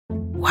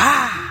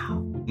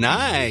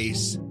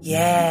Nice.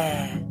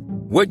 Yeah.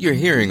 What you're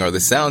hearing are the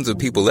sounds of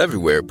people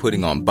everywhere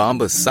putting on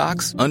Bombas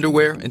socks,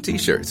 underwear, and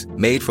T-shirts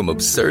made from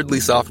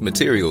absurdly soft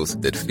materials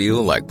that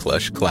feel like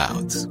plush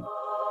clouds.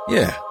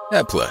 Yeah,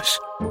 that plush.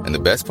 And the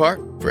best part?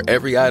 For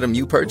every item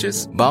you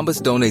purchase,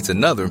 Bombas donates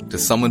another to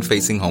someone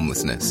facing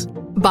homelessness.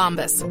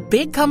 Bombas.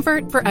 Big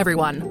comfort for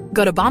everyone.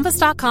 Go to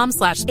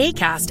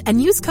bombas.com/ACAST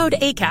and use code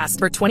ACAST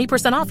for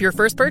 20% off your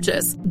first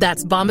purchase.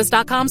 That's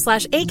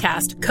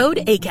bombas.com/ACAST. Code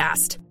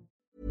ACAST.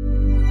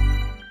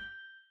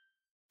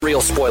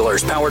 Real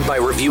spoilers powered by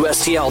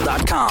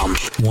ReviewSTL.com.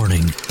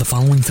 Warning, the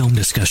following film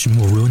discussion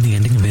will ruin the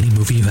ending of any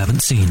movie you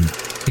haven't seen.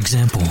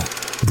 Example,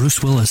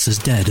 Bruce Willis is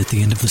dead at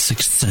the end of The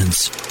Sixth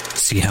Sense.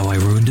 See how I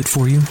ruined it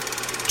for you?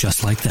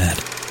 Just like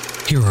that.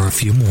 Here are a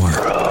few more.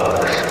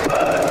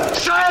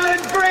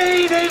 Silent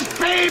breed is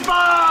people!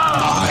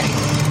 I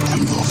am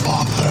your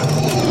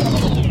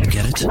father.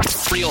 Get it?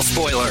 Real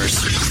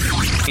spoilers.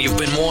 You've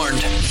been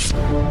warned.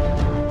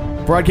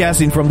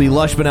 Broadcasting from the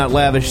lush but not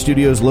lavish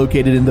studios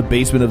located in the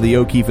basement of the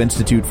O'Keefe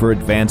Institute for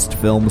Advanced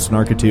Film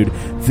Snarkitude,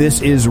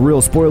 this is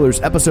Real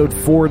Spoilers, episode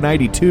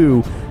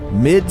 492,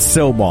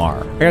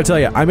 Midsommar. I gotta tell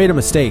you, I made a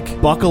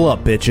mistake. Buckle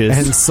up, bitches.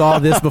 And saw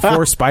this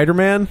before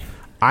Spider-Man.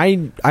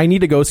 I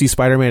need to go see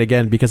Spider-Man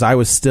again because I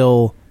was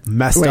still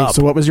messed up.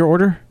 So what was your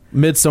order?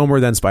 Midsommar,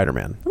 then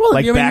Spider-Man. Well,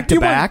 like back to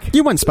back?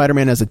 You went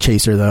Spider-Man as a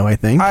chaser, though, I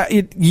think.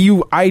 I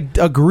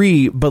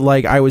agree, but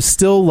like I was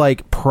still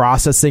like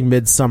processing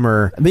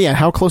Midsommar. But yeah,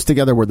 how close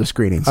together were the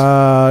screenings?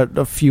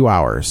 A few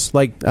hours,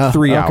 like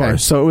 3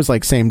 hours. So it was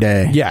like same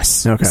day.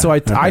 Yes. Okay. So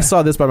I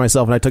saw this by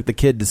myself, and I took the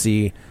kid to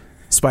see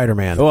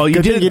Spider-Man. Well,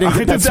 you didn't get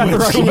that the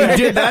right way. You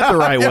did that the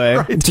right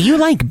way. Do you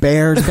like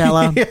bears,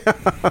 Bella? Yeah.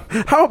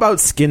 How about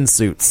skin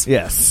suits?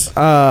 Yes.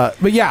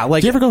 But yeah,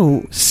 like, do you ever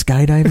go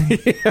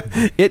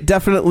skydiving? It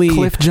definitely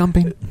cliff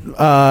jumping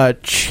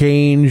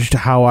changed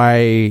how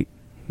I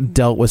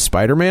dealt with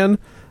Spider-Man.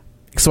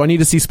 So I need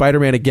to see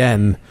Spider-Man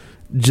again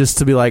just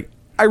to be like,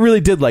 I really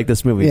did like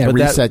this movie. Yeah, but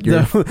reset your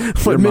mind.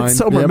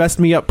 Midsommar messed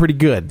me up pretty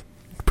good.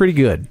 Pretty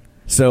good.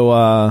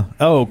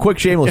 So, quick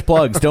shameless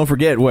plugs. Don't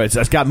forget,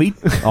 that's got me.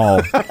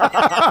 Oh.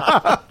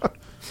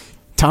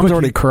 Tom's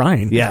already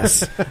crying.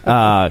 Yes.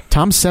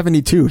 Tom's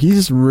 72.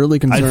 He's really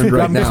concerned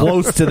right I'm now.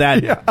 close to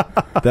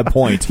that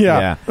point.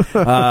 Yeah.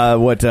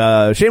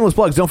 Shameless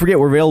plugs. Don't forget,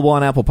 we're available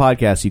on Apple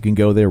Podcasts. You can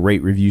go there,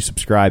 rate, review,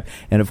 subscribe.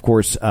 And, of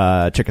course,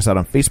 check us out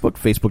on Facebook,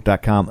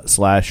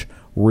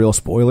 facebook.com/Real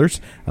Spoilers.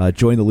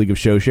 Join the League of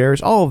Show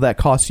Shares. All of that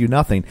costs you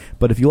nothing.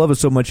 But if you love us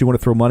so much you want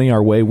to throw money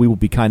our way, we will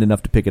be kind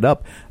enough to pick it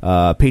up.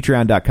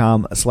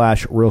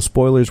 Patreon.com/Real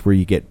Spoilers, where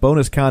you get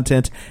bonus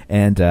content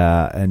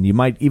and you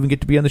might even get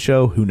to be on the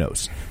show. Who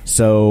knows?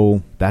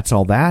 So that's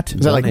all that.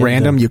 Is that like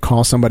random? You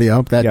call somebody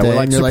up that day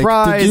like, and you're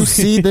surprise! Like, did you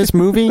see this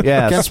movie?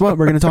 Yes. Guess what?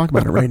 We're going to talk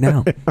about it right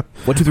now.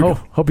 1, 2, 3.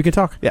 Hope you can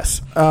talk.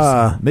 Yes.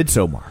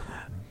 Midsommar.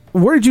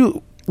 Where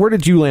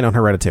did you land on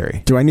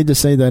Hereditary? Do I need to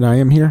say that I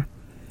am here?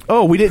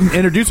 Oh, we didn't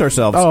introduce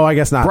ourselves. Oh, I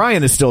guess not.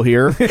 Brian is still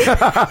here.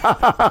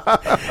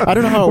 I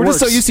don't know how it We're works.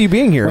 just so used to you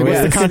being here. Like,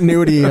 what's the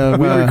continuity of...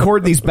 we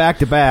record these back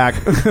to back.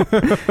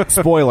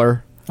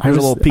 Spoiler. I've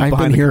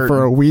been here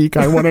for a week.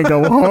 I want to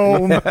go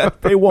home.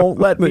 They won't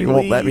let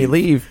me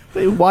leave.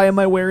 Why am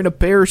I wearing a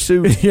bear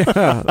suit?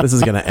 Yeah, this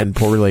is going to end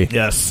poorly.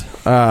 Yes.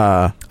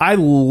 I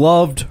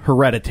loved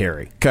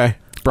Hereditary. Okay.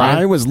 Brian?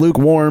 I was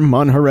lukewarm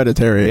on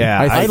Hereditary.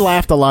 Yeah, I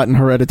laughed a lot in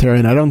Hereditary,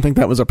 and I don't think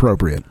that was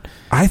appropriate.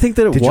 I think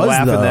that it Did was, you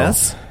laugh though. in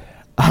this?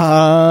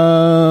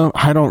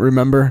 I don't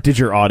remember. Did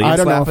your audience I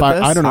don't laugh know at if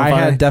this? I don't know I if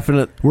had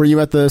definite... Were you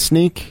at the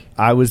sneak?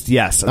 I was,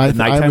 yes. The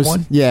nighttime I was,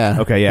 one? Yeah.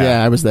 Okay, yeah.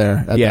 Yeah, I was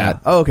there at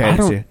that. Oh, okay. I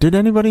don't, did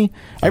anybody?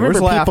 I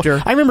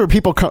remember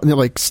people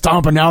like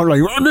stomping out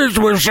like, oh, this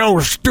was so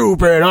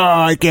stupid. Oh,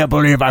 I can't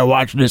believe I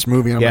watched this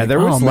movie. And I'm like, there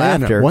was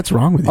laughter. Man, what's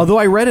wrong with you? Although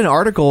I read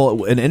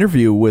an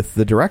interview with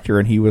the director,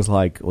 and he was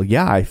like, well,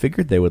 yeah, I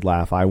figured they would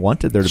laugh. I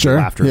wanted there to be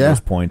laughter at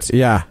those points.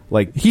 Yeah.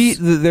 Like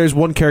there's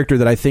one character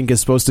that I think is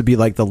supposed to be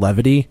like the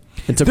levity.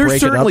 And to there's break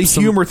certainly it up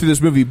humor through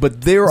this movie,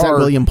 but there Is that are...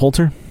 William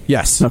Poulter?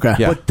 Yes. Okay.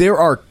 Yeah. But there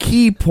are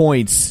key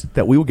points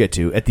that we will get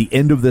to at the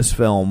end of this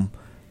film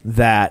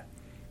that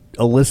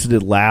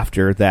elicited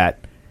laughter that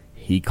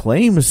he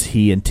claims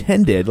he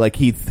intended. Like,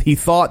 he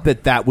thought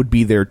that would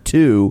be there,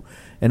 too.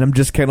 And I'm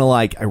just kind of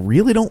like, I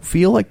really don't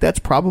feel like that's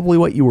probably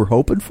what you were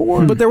hoping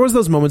for. But there was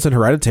those moments in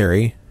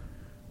Hereditary.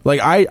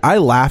 Like, I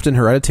laughed in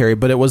Hereditary,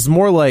 but it was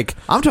more like...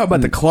 I'm talking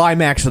about the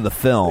climax of the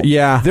film.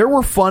 Yeah. There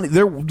were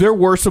there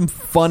were some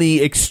funny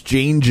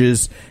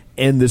exchanges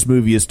in this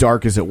movie, as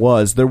dark as it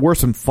was. There were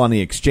some funny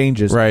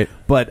exchanges. Right.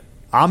 But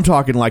I'm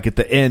talking like at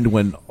the end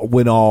when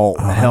all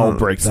hell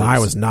breaks loose. I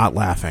was not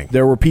laughing.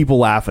 There were people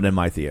laughing in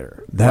my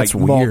theater. That's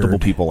like weird. Multiple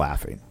people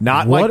laughing.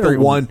 Not What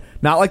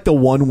like the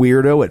one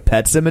weirdo at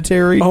Pet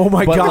Cemetery. Oh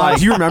my but God. like-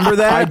 Do you remember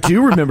that? I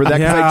do remember that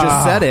because I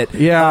just said it.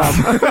 Yeah.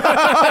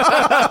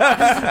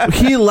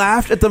 He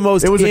laughed at the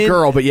most... It was a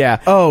girl, but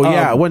yeah. Oh,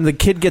 yeah. When the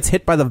kid gets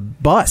hit by the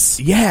bus.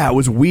 Yeah, it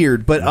was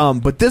weird.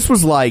 But this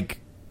was like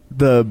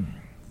the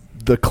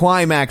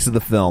climax of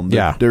the film.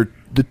 They're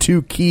the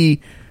two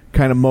key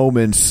kind of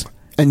moments.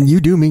 And you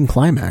do mean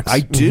climax. I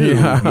do,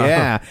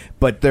 yeah.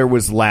 But there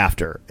was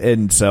laughter,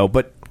 and so,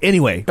 but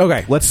anyway,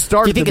 okay, let's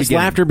start. Do you think it's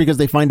laughter because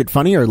they find it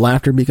funny, or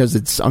laughter because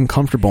it's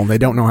uncomfortable and they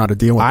don't know how to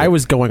deal with it? I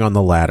was going on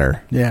the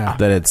latter. Yeah,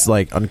 that it's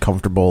like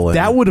uncomfortable. And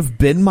that would have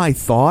been my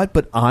thought,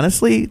 but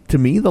honestly, to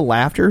me, the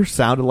laughter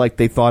sounded like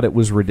they thought it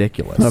was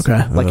ridiculous.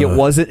 Okay, like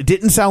it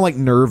didn't sound like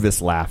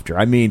nervous laughter.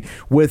 I mean,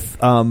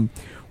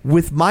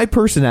 with my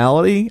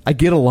personality, I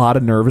get a lot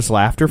of nervous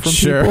laughter from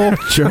people.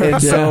 Sure. And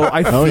so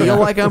I feel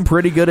like I'm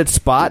pretty good at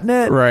spotting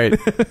it. Right.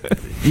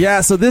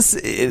 Yeah, so this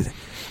is...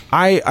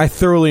 I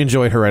thoroughly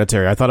enjoyed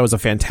Hereditary. I thought it was a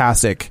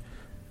fantastic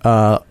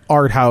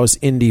art house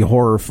indie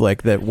horror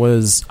flick that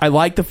was... I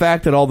like the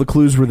fact that all the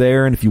clues were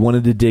there, and if you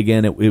wanted to dig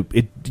in,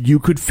 it you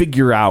could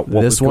figure out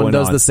what was going on. This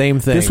one does the same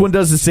thing. This one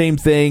does the same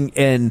thing,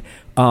 and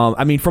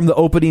I mean, from the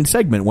opening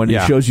segment, when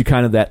it shows you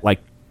kind of that,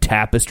 like,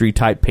 tapestry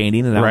type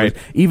painting, and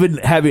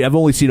I've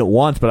only seen it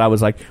once, but I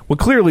was like, well,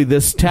 clearly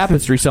this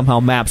tapestry somehow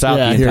maps out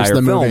the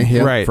entire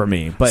film for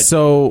me. But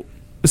so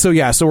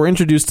we're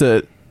introduced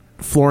to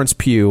Florence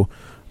Pugh,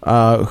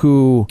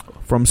 who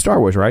from Star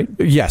Wars, right?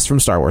 Yes,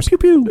 from Star Wars. Pew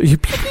pew pew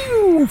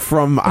pew.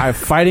 From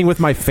Fighting with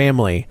My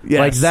Family,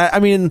 like that. I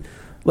mean,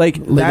 like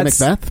Lady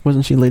Macbeth,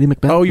 wasn't she Lady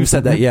Macbeth? Oh, you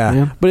said that,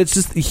 yeah. But it's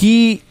just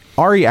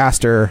Ari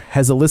Aster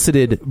has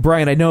elicited...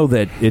 Brian, I know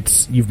that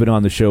you've been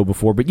on the show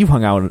before, but you've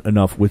hung out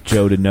enough with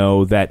Joe to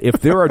know that if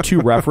there are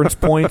two reference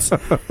points,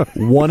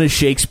 one is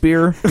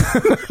Shakespeare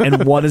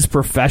and one is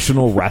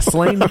professional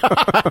wrestling.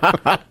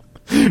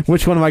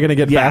 Which one am I going to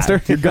get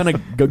faster? You're going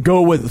to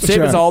go with...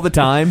 Save us all the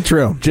time.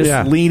 True.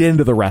 Just lean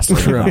into the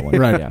wrestling. True.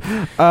 Right.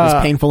 Yeah.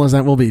 As painful as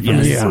that will be for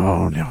me.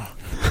 Oh,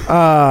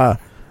 no.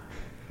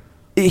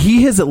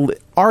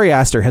 Ari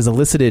Aster has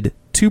elicited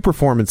two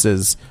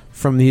performances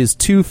from these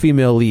two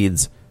female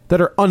leads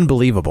that are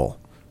unbelievable.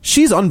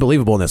 She's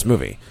unbelievable in this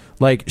movie.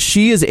 Like,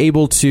 she is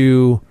able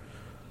to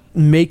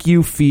make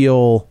you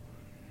feel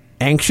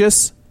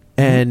anxious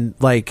and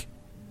like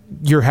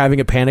you're having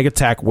a panic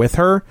attack with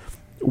her,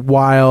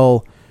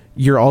 while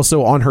you're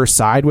also on her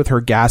side with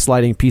her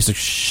gaslighting piece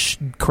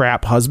of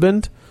crap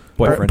husband,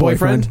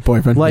 boyfriend.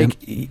 Like,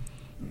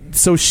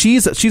 so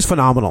she's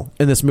phenomenal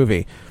in this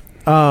movie.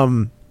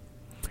 I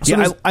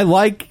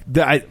like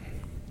that.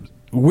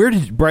 Where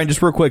did Brian,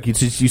 just real quick, you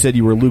said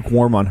you were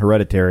lukewarm on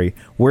Hereditary.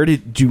 Where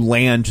did you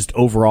land just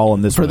overall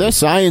in this For movie?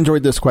 this, I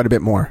enjoyed this quite a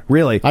bit more.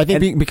 Really? I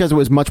think because it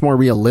was much more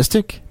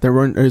realistic. There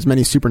weren't as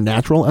many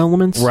supernatural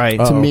elements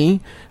to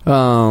me.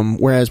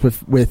 Whereas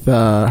with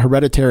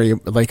Hereditary,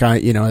 like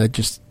it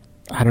just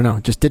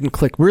didn't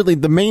click. Really,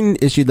 the main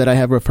issue that I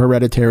have with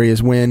Hereditary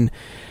is when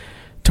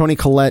Toni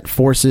Collette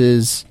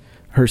forces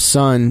her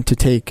son to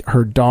take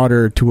her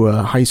daughter to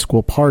a high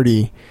school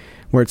party,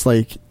 where it's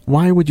like,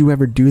 why would you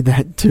ever do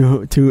that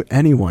to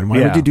anyone?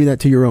 Why would you do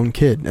that to your own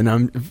kid? And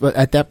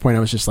at that point,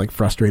 I was just like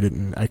frustrated,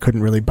 and I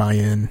couldn't really buy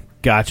in.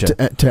 Gotcha.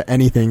 To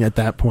anything at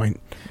that point.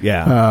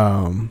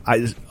 Yeah.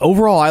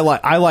 Overall,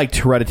 I liked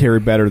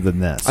Hereditary better than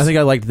this. I think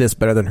I liked this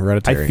better than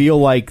Hereditary. I feel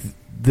like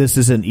this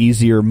is an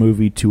easier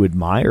movie to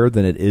admire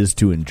than it is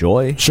to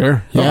enjoy.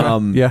 Sure.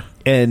 Yeah.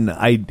 And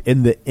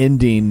the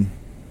ending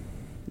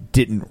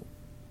didn't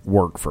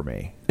work for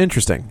me.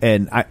 Interesting.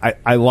 And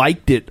I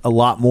liked it a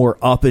lot more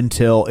up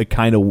until it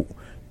kind of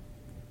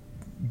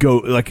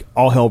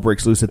all hell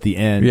breaks loose at the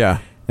end. Yeah.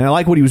 And I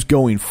like what he was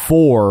going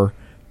for,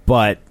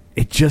 but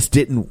it just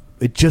didn't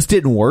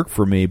work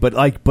for me. But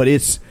I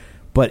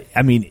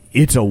mean,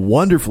 it's a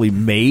wonderfully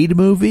made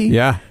movie.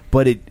 Yeah.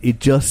 But it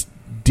just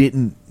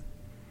didn't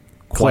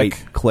quite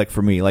click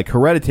for me. Like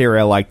Hereditary,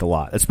 I liked a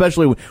lot,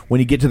 especially when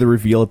you get to the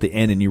reveal at the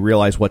end and you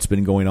realize what's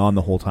been going on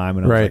the whole time.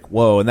 And I was like,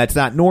 whoa. And that's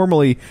not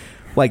normally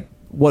like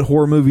what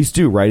horror movies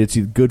do, right? It's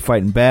either good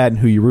fighting bad and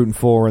who you're rooting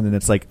for, and then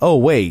it's like, oh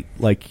wait,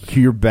 like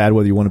you're bad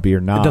whether you want to be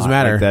or not. It doesn't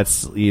matter. Like,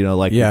 that's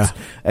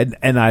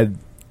and I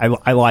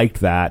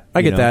liked that.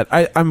 I get that.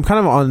 I'm kind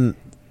of on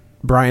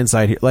Brian's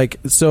side here.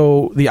 Like,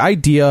 so the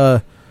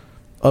idea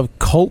of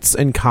cults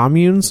and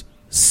communes,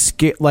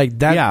 like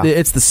that,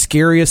 it's the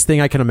scariest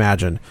thing I can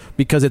imagine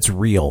because it's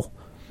real.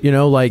 You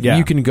know, like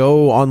you can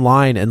go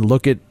online and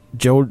look at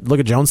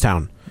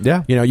Jonestown.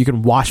 Yeah. You know, you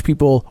can watch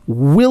people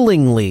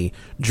willingly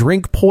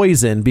drink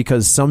poison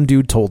because some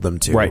dude told them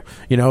to. Right.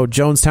 You know,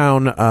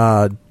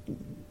 Jonestown,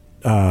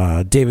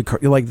 David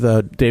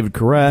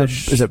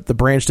Koresh. Is it the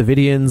Branch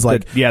Davidians?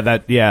 Like,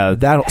 that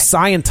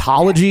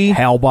Scientology.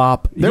 Hal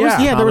Bop. There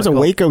was a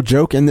Waco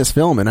joke in this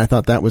film, and I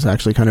thought that was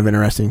actually kind of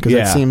interesting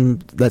because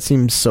that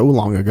seemed so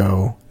long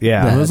ago.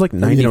 Yeah, it was like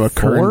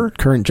 94. A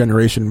current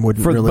generation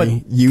wouldn't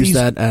really use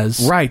that as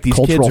these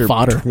cultural kids are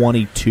fodder.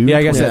 22. Yeah,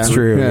 I guess that's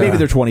true. Yeah. Maybe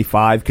they're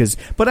 25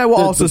 but I will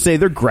also say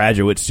they're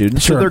graduate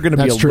students, so they're going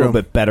to be a little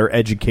bit better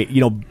educated,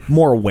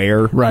 more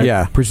aware, right?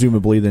 Yeah,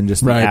 presumably than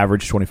just the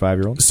average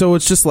 25-year-old. So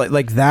it's just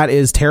like that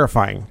is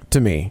terrifying to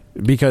me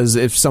because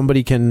if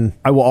somebody can,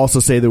 I will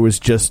also say there was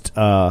just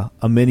a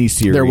mini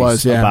series. There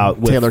was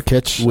about Taylor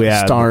Kitsch,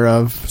 star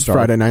of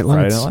Friday Night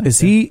Lights.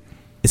 Is he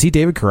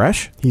David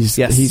Koresh?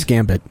 He's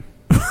Gambit.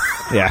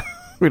 Yeah.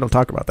 We don't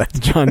talk about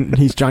that.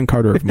 He's John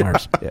Carter of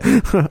Mars.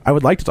 I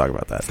would like to talk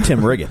about that.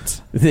 Tim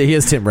Riggins. He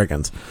is Tim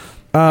Riggins.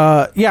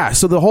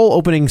 So the whole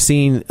opening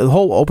scene, the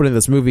whole opening of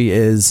this movie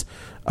is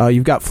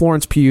you've got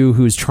Florence Pugh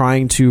who's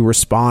trying to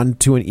respond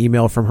to an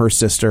email from her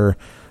sister,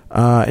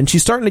 and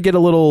she's starting to get a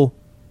little...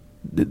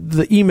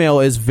 The email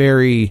is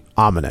very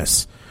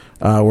ominous,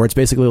 where it's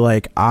basically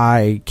like,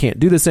 I can't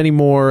do this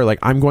anymore, like,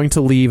 I'm going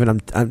to leave,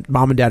 and I'm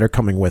Mom and Dad are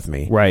coming with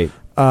me. Right.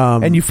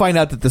 And you find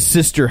out that the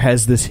sister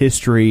has this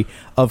history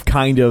of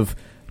kind of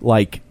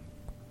like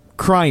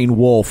crying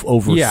wolf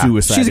over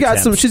suicide.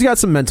 She's got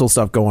some mental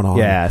stuff going on.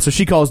 Yeah, so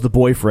she calls the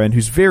boyfriend,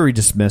 who's very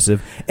dismissive,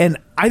 and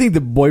I think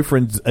the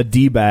boyfriend's a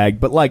d-bag,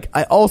 but like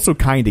I also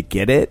kind of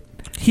get it.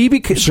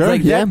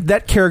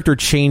 That character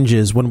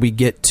changes when we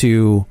get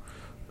to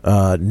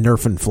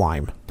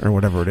Nerfenfleim or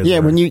whatever it is. Yeah,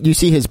 when you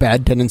see his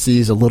bad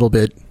tendencies a little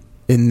bit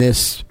in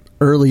this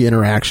early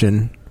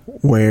interaction,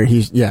 where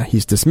he's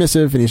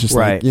dismissive and he's just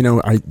like, she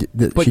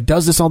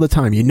does this all the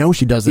time.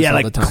 She does this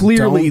all the time.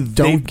 Clearly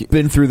they've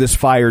been through this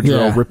fire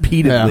drill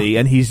repeatedly,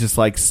 and he's just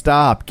like,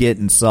 stop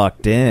getting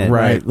sucked in.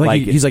 Right.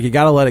 Like he's like, you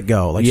got to let it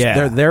go. Like,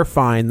 they're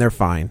fine. They're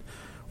fine.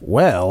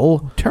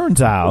 Well,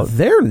 turns out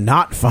they're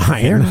not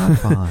fine. They're not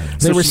fine.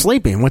 They were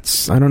sleeping.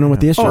 I don't know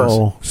what the issue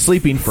is.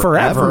 Sleeping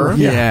forever.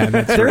 Yeah.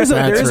 There is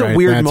a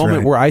weird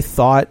moment where I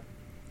thought,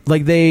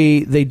 like,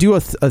 they do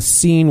a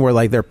scene where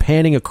like they're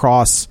panning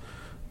across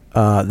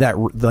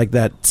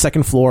that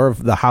second floor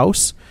of the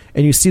house,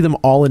 and you see them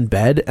all in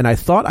bed, and I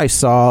thought I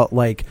saw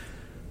like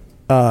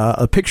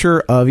a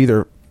picture of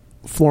either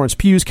Florence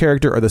Pugh's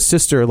character or the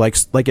sister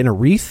like in a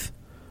wreath,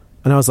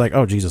 and I was like,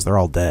 oh Jesus, they're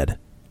all dead.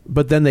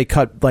 But then they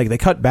cut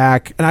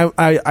back, and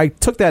I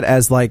took that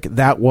as like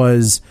that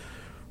was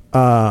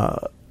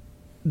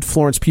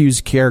Florence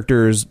Pugh's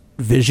character's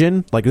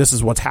vision, like this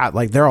is what's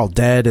like they're all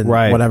dead and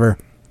whatever.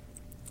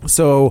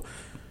 So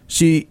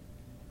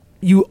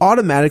you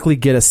automatically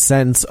get a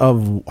sense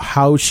of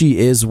how she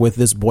is with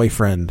this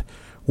boyfriend,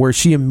 where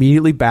she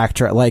immediately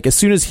backtrack. Like as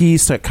soon as he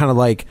kind of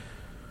like,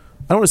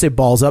 I don't want to say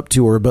balls up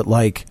to her, but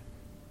like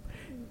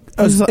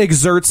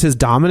exerts his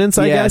dominance,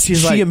 I guess.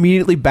 She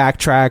immediately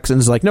backtracks and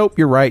is like, nope,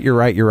 you're right.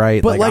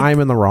 But like I'm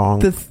in the wrong.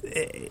 But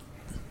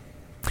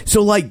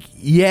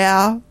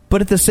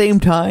at the same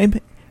time,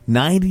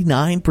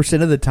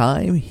 99% of the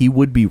time he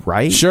would be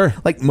right. Sure.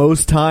 Like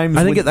most times,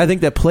 I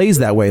think that plays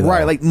that way though.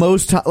 Right. Like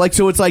most times, like,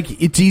 so it's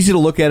like it's easy to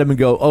look at him and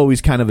go, oh,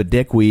 he's kind of a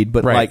dickweed,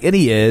 but like, and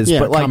he is,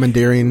 but like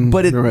commandeering,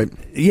 but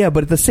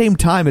but at the same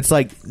time, it's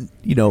like,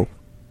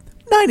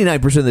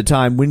 99% of the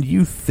time when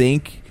you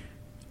think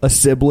a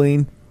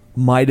sibling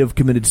might have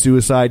committed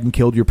suicide and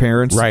killed your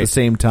parents at the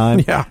same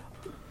time,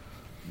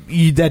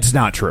 that's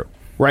not true.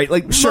 Right?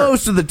 Like,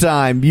 most of the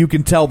time, you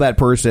can tell that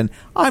person,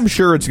 I'm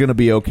sure it's going to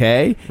be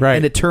okay. Right.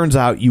 And it turns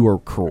out you are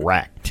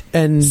correct.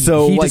 And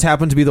so he just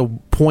happened to be the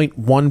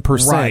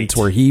 0.1%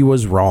 where he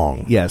was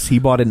wrong. Yes, he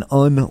bought an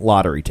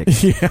unlottery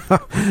ticket.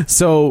 Yeah.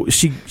 So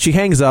she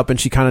hangs up and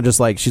she kind of just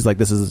like, she's like,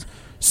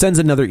 sends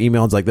another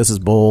email. It's like, this is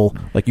bull.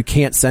 Like, you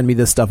can't send me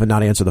this stuff and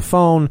not answer the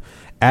phone.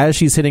 As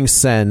she's hitting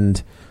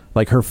send,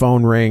 like, her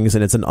phone rings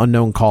and it's an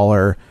unknown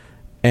caller.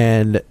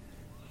 And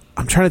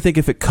I'm trying to think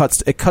if it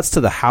cuts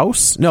to the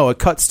house. No, it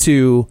cuts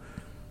to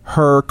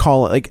her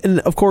calling. Like,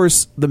 and of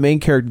course, the main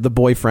character, the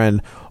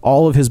boyfriend,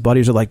 all of his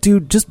buddies are like,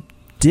 dude, just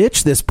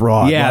ditch this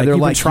broad. Yeah, like, they're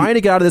you've been trying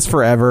to get out of this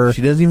forever.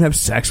 She doesn't even have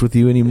sex with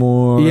you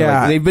anymore. Yeah,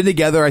 like, they've been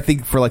together, I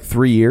think, for like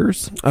 3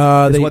 years.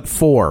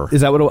 4.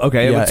 Is that what?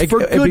 Okay, yeah, it's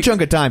for a good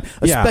chunk of time,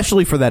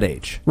 especially for that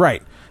age.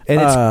 Right,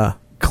 and it's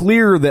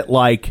clear that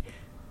like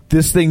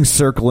this thing's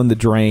circling the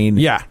drain.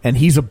 Yeah, and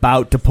he's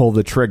about to pull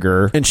the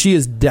trigger, and she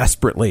is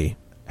desperately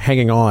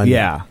hanging on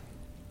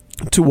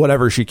to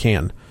whatever she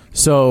can.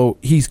 So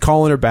he's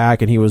calling her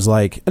back, and he was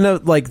like,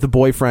 the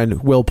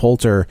boyfriend, Will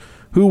Poulter,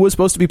 who was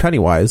supposed to be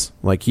Pennywise,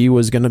 like he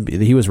was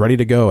ready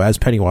to go as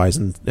Pennywise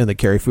in the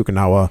Cary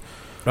Fukunaga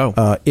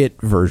It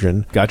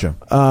version. Gotcha.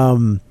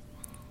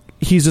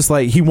 He's just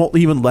like, he won't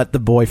even let the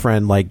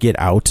boyfriend like get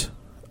out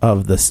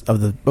of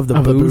the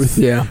booth.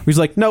 Yeah, he's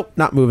like, nope,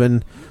 not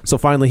moving. So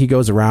finally he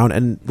goes around,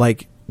 and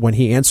like when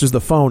he answers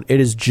the phone,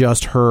 it is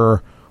just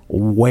her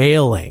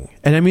wailing.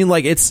 And I mean,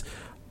 like, this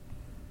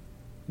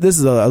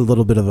is a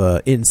little bit of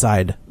a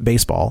inside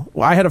baseball.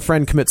 Well, I had a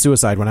friend commit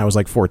suicide when I was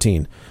like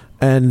 14,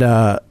 and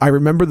I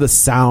remember the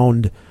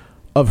sound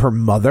of her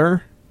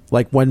mother,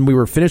 like when we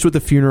were finished with the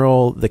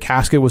funeral, the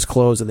casket was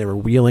closed and they were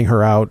wheeling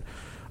her out.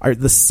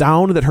 The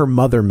sound that her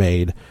mother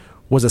made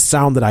was a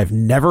sound that I've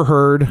never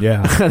heard,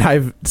 and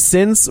I've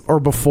since or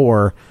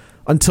before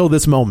until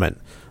this moment,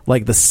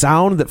 like the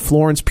sound that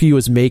Florence Pugh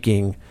was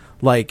making,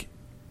 like,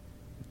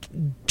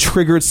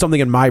 triggered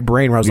something in my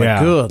brain where I was like,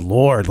 good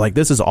Lord, like,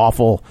 this is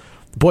awful.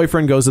 The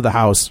boyfriend goes to the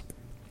house,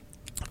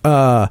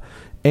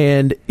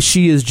 and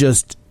she is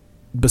just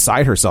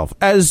beside herself,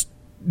 as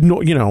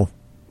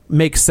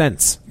makes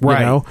sense,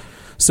 right?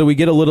 So we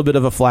get a little bit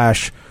of a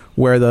flash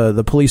where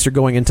the police are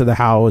going into the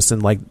house,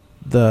 and like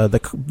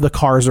the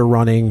cars are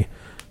running.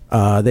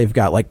 They've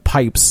got like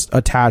pipes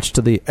attached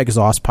to the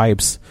exhaust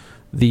pipes.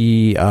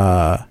 The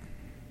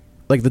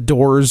like the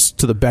doors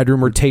to the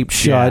bedroom are taped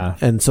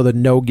shut, and so that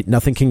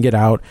nothing can get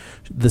out.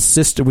 The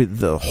sister, with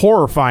the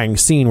horrifying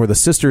scene where the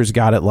sister's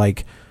got it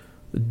like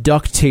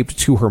duct taped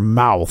to her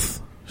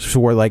mouth, so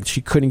where like she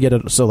couldn't get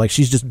it, so like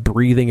she's just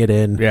breathing it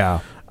in.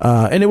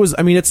 And it was,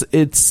 I mean,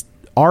 it's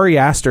Ari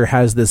Aster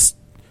has this,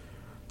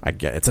 I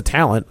get it's a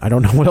talent, I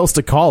don't know what else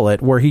to call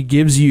it, where he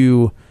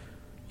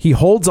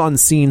holds on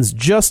scenes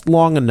just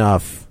long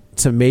enough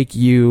to make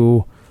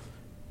you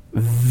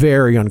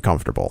very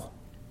uncomfortable.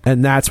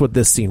 And that's what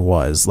this scene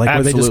was. Like,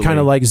 where they just kind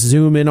of like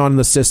zoom in on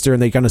the sister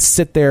and they kind of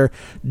sit there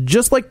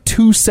just like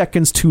 2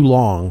 seconds too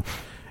long.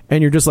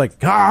 And you're just like,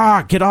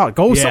 get out,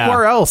 go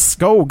somewhere else.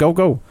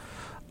 Go.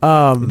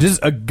 Just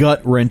a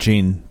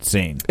gut-wrenching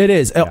scene. It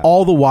is.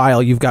 All the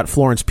while, you've got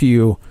Florence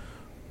Pugh.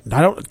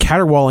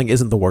 Caterwauling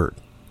isn't the word.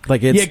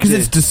 Like it's, because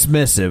it's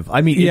dismissive.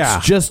 I mean,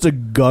 it's just a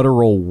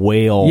guttural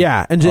wail.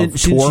 Yeah, and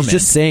she's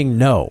just saying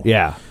no.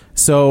 Yeah.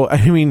 So,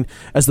 I mean,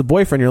 as the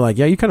boyfriend, you're like,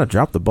 you kind of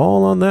dropped the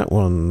ball on that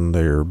one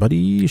there,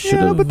 buddy.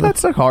 Yeah, but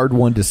that's a hard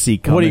one to see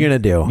coming. What are you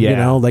going to do? Yeah. You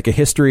know, like a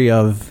history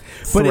of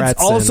But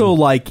it's also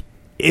like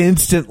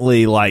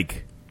instantly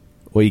like,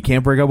 well, you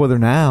can't break up with her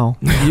now.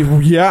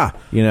 Yeah.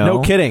 You know?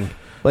 No kidding.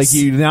 Like,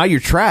 now you're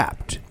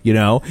trapped, you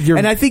know?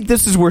 And I think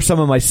this is where some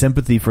of my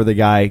sympathy for the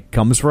guy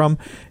comes from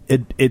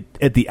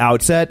at the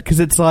outset, because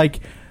it's like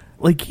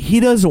he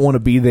doesn't want to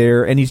be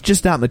there, and he's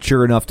just not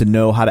mature enough to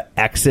know how to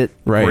exit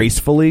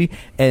gracefully,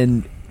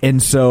 and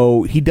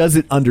so he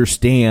doesn't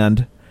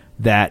understand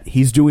that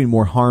he's doing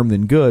more harm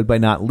than good by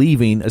not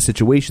leaving a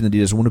situation that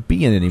he doesn't want to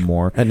be in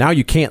anymore. And now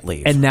you can't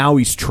leave. And now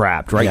he's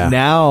trapped, right? Yeah.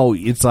 Now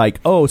it's like,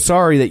 oh,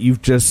 sorry that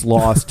you've just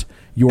lost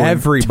your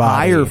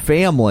entire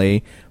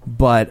family,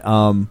 but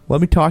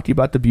let me talk to you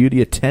about the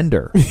beauty of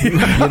Tinder. You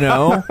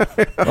know,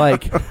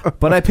 like,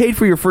 but I paid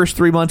for your first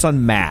 3 months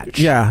on Match.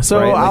 Yeah,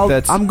 so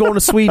I'm going to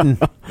Sweden.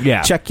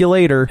 Yeah, check you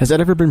later. Has that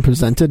ever been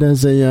presented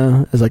as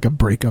like a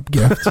breakup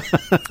gift?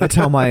 That's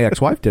how my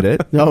ex-wife did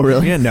it. Oh,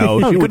 really? Yeah, no,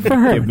 she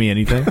wouldn't give me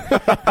anything.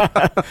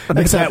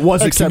 That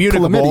wasn't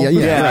communicable.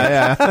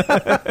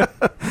 Yeah.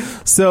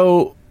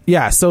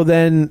 So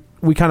then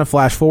we kind of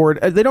flash forward.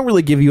 They don't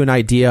really give you an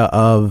idea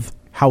of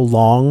how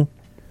long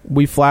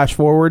we flash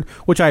forward,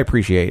 which I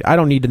appreciate. I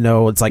don't need to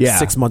know. It's like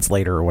 6 months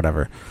later or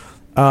whatever.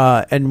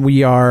 And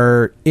we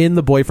are in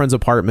the boyfriend's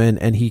apartment,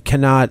 and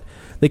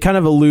they kind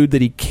of allude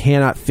that he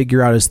cannot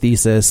figure out his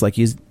thesis. Like,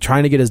 he's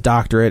trying to get his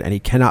doctorate and he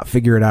cannot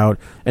figure it out.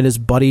 And his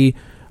buddy,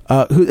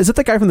 who is it,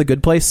 the guy from The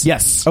Good Place?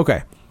 Yes.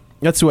 Okay.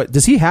 That's what.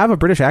 Does he have a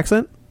British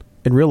accent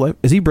in real life?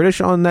 Is he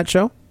British on that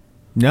show?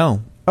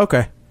 No.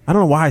 Okay. I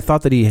don't know why I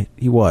thought that he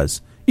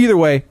was. Either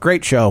way,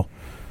 great show.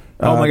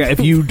 Oh my God, if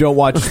you don't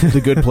watch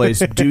The Good Place,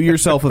 do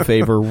yourself a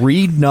favor,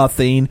 read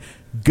nothing,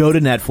 go to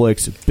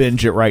Netflix,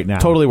 binge it right now.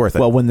 Totally worth it.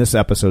 Well, when this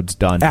episode's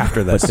done.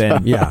 After this.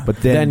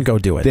 But then go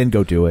do it. Then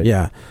go do it.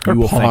 Yeah. Or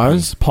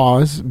pause,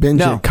 binge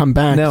it, come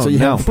back so you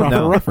have the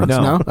proper reference.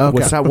 No?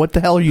 Okay. What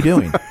the hell are you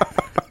doing?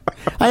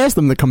 I asked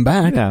them to come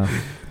back. Yeah.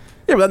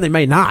 Yeah, but then they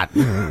may not.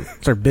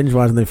 Start binge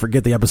watching and they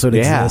forget the episode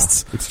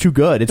exists. It's too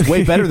good. It's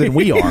way better than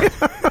we are.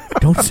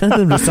 Don't send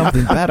them to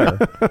something better,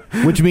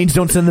 which means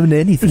don't send them to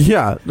anything.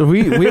 Yeah,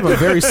 we have a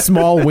very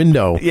small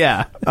window.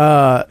 Yeah.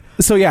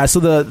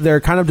 So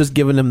they're kind of just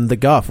giving him the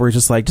guff, where he's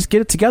just like, just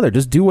get it together,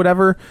 just do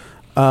whatever.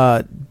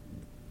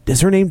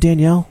 Is her name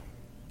Danielle?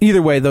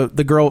 Either way,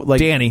 the girl, like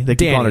Danny, they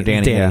keep calling her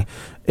Danny,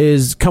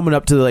 is coming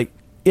up to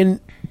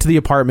into the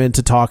apartment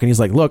to talk, and he's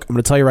like, look, I'm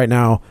going to tell you right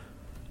now,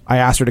 I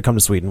asked her to come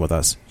to Sweden with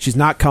us. She's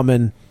not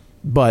coming.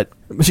 But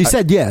she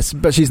said yes,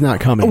 but she's not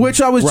coming. Which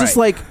I was just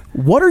like,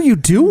 what are you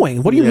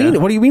doing? What do you mean?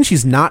 What do you mean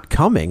she's not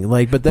coming?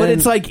 Like, but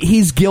it's like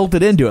he's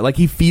guilted into it. Like,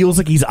 he feels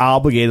like he's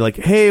obligated. Like,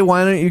 hey,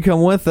 why don't you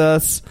come with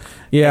us?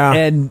 Yeah.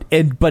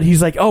 And but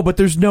he's like, oh, but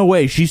there's no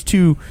way. She's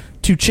too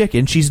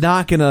chicken. She's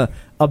not gonna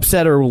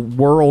upset her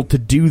world to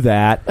do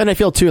that. And I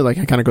feel too like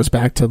it kind of goes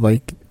back to,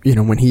 like, you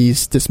know, when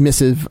he's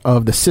dismissive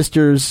of the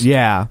sisters,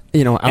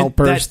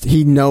 outburst.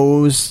 He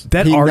knows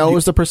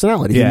knows the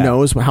personality. He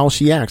knows how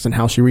she acts and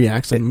how she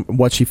reacts and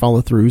what she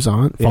follows through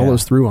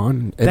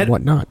on and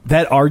whatnot.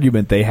 That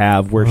argument they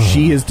have where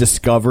she has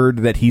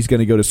discovered that he's going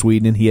to go to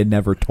Sweden and he had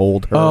never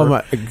told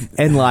her.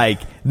 And like,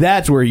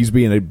 that's where he's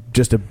being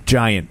just a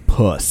giant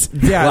puss.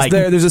 Yeah, like,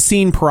 there's a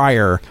scene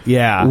prior,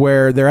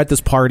 where they're at this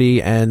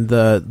party and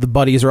the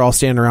buddies are all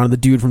standing around and the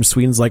dude from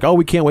Sweden's like, oh,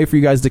 we can't wait for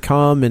you guys to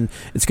come and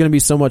it's going to be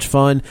so much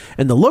fun.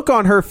 And the look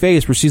on her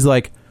face where she's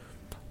like,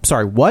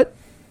 sorry, what?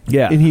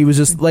 Yeah. And he was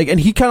just like, and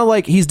he kind of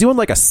like, he's doing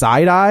like a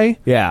side eye.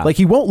 Yeah. Like,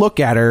 he won't look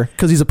at her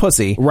because he's a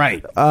pussy.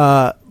 Right.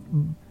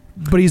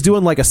 But he's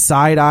doing like a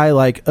side eye,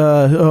 like,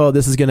 oh,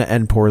 this is going to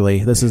end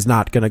poorly. This is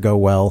not going to go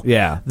well.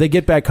 Yeah. They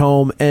get back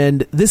home,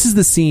 and this is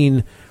the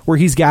scene where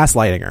he's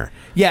gaslighting her.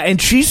 Yeah,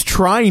 and she's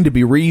trying to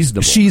be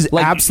reasonable. She's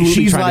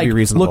absolutely trying to be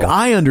reasonable. Look,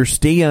 I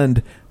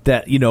understand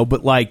that,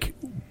 but like,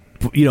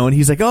 and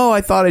he's like, oh,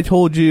 I thought I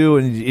told you,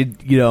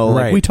 and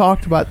like, we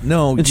talked about,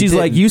 no. And she's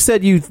like, you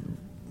said you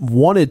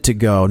wanted to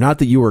go, not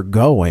that you were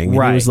going.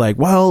 And he was like,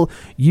 well,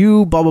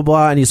 you blah, blah,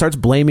 blah. And he starts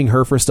blaming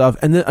her for stuff.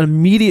 And then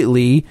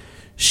immediately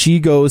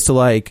she goes to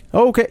like,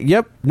 oh, okay,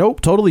 yep,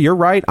 nope, totally, you're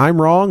right,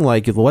 I'm wrong.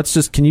 Like,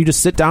 can you just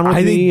sit down with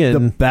me? I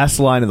think the best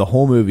line of the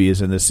whole movie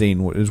is in this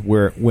scene is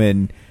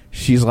when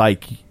she's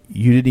like,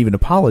 you didn't even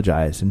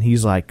apologize, and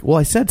he's like, well,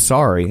 I said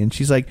sorry, and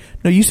she's like,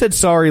 no, you said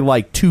sorry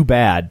like too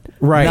bad,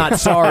 right?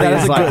 Not sorry.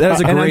 That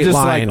is a and great I'm just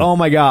line. Like, oh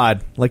my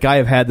god, like I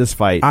have had this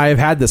fight.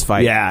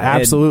 Yeah,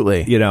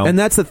 absolutely. And, and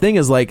that's the thing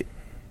is like,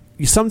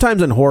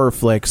 sometimes in horror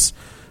flicks,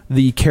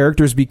 the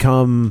characters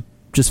become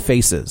just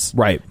faces,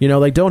 right?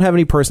 Like don't have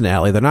any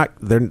personality.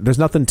 There's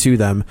nothing to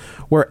them.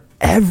 Where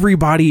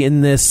everybody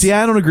in this, see,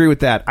 I don't agree with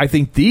that. I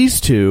think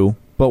these two,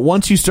 but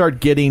once you start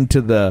getting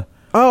to the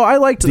I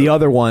liked the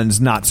other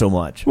ones, not so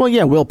much. Well,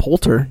 yeah, Will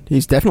Poulter,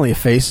 he's definitly a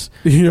face.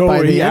 He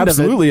the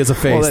absolutely is a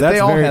face. Well, that's they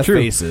all very have true.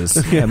 faces.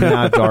 I'm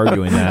not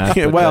arguing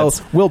that. Well,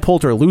 Will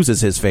Poulter loses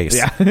his face.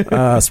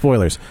 Yeah.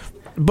 Spoilers.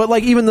 But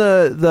like even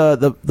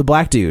the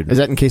black dude. Is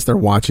that in case they're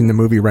watching the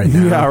movie right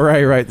now? Yeah,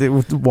 right.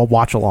 Well,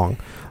 watch along.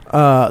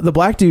 The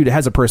black dude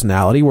has a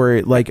personality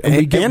where like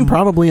and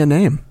probably a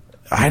name.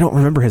 I don't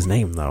remember his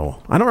name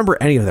though. I don't remember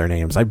any of their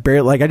names. I just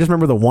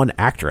remember the one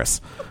actress.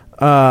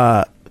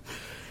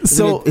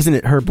 Isn't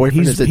it her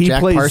boyfriend? Is it he Jack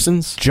plays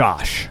Parsons?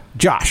 Josh.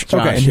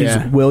 Okay, and he's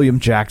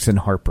William Jackson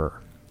Harper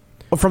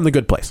from The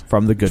Good Place.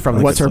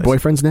 What's her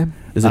boyfriend's name?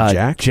 Is it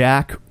Jack?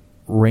 Jack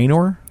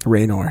Raynor.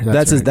 Raynor.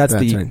 That's right. That's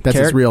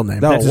his real name.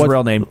 That's his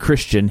real name.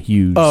 Christian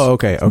Hughes. Oh,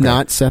 okay.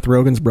 Not Seth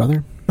Rogen's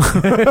brother.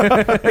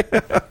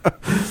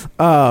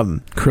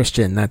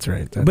 Christian, that's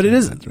right. But it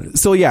is right.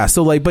 So yeah.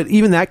 So like, but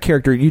even that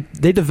character,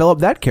 they develop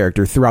that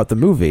character throughout the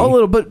movie a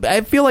little. But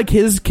I feel like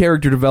his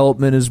character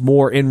development is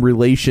more in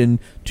relation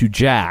to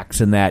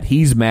Jack's, in that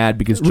he's mad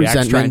because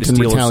Jack's trying to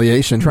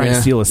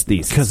steal his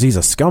thesis because he's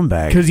a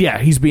scumbag. Because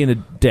he's being a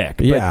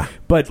dick.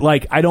 But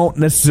like, I don't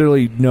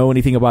necessarily know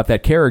anything about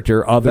that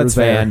character other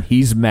than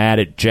he's mad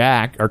at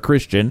Jack or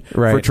Christian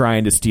for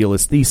trying to steal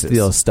his thesis,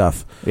 steal his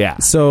stuff. Yeah.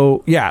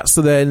 So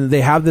then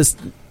they have this.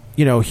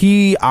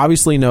 He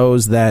obviously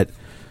knows that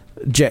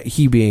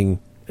he being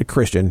a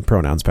Christian,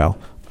 pronouns, pal.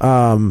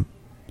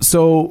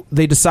 So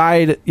they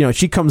decide,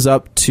 she comes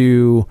up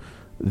to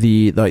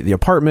the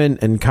apartment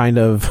and kind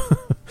of,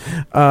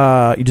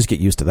 you just get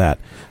used to that.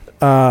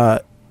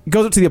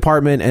 Goes up to the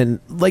apartment and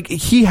like,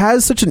 he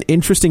has such an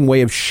interesting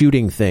way of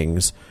shooting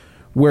things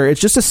where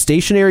it's just a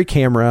stationary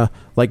camera,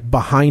 like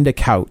behind a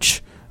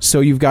couch.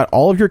 So you've got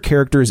all of your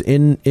characters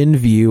in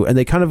view and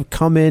they kind of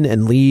come in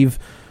and leave,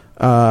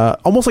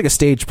 almost like a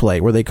stage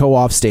play where they go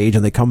off stage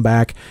and they come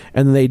back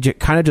and then they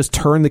kind of just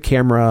turn the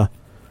camera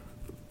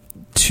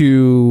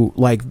to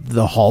like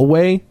the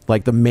hallway,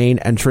 like the main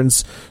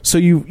entrance. So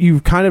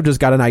you've kind of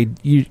just got an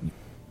idea.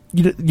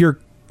 You're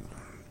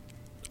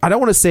I don't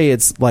want to say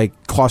it's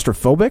like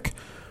claustrophobic,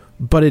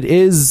 but it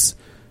is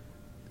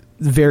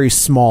very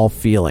small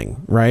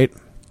feeling, right?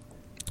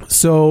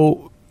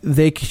 So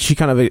she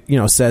kind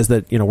of says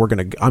that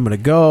I'm gonna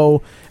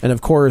go, and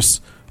of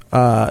course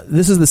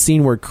this is the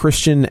scene where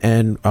Christian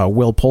and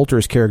Will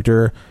Poulter's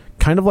character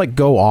kind of like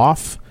go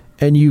off,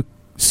 and you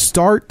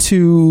start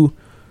to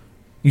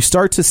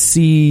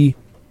see,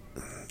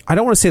 I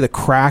don't want to say the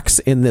cracks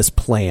in this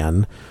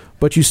plan,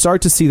 but you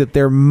start to see that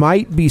there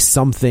might be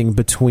something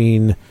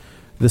between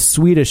the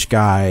Swedish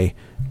guy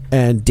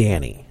and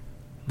Danny.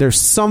 There's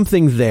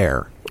something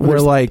there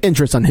where like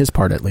interest on his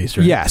part at least,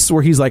 right? Yes,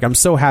 where he's like, I'm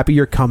so happy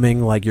you're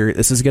coming, like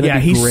this is gonna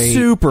be great. He's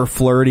super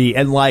flirty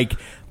and like,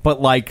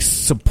 but like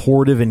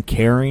supportive and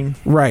caring,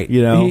 right?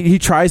 He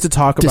tries to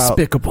talk about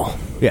despicable.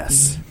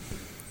 Yes.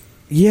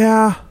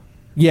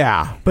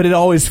 Yeah, but it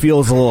always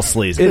feels a little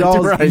sleazy.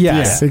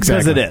 Yes,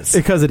 exactly.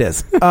 Because it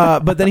is.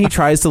 But then he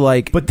tries to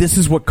like. But this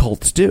is what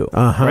cults do.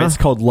 Right? It's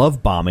called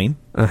love bombing,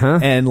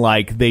 and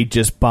like they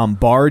just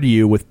bombard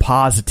you with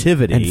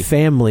positivity and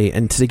family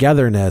and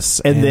togetherness,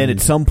 and then at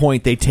some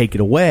point they take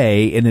it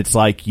away, and it's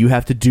like you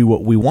have to do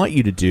what we want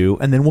you to do,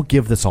 and then we'll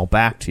give this all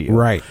back to you,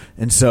 right?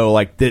 And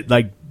so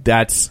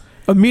that's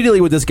immediately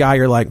with this guy,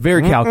 you're like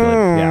very calculated.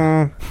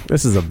 Yeah,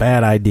 this is a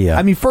bad idea.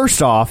 I mean,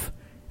 first off,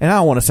 and I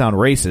don't want to sound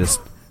racist,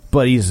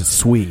 but he's a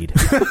Swede.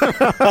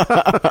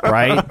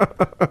 Right?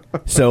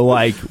 So,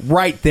 like,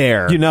 right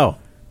there.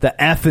 The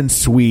effing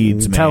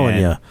Swedes, man. Telling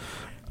you.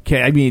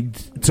 Okay, I mean,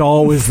 it's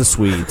always the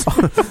Swedes.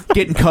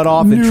 Getting cut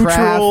off in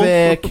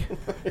traffic.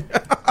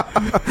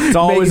 It's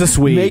always a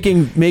Swede.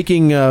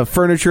 Making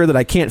furniture that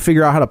I can't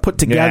figure out how to put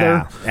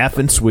together. Yeah,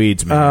 effing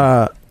Swedes,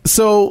 man.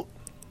 So,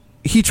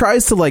 he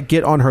tries to, like,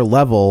 get on her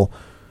level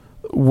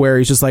where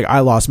he's just like,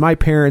 I lost my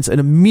parents, and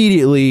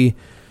immediately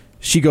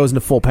she goes into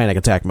full panic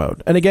attack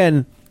mode. And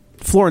again,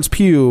 Florence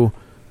Pugh,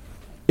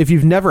 if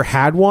you've never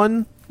had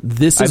one,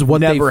 I've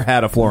never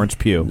had a Florence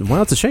Pugh. Well,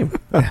 that's a shame.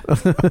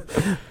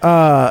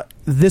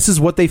 This is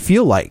what they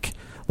feel like.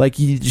 Like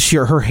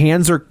her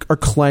hands are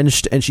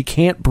clenched and she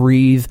can't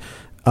breathe.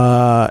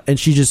 And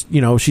she just,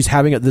 she's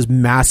having this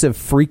massive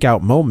freak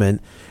out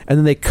moment. And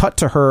then they cut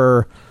to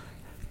her.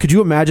 Could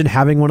you imagine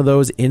having one of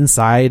those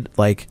inside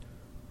like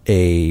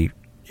a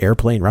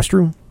airplane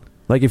restroom?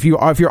 Like if you're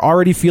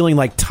already feeling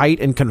like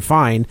tight and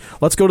confined,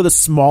 let's go to the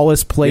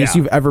smallest place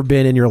you've ever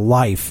been in your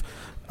life.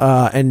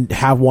 and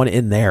have one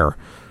in there.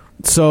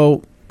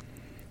 So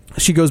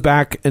she goes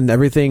back and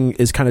everything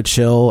is kind of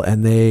chill,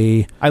 and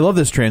I love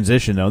this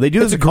transition though. They do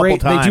this a couple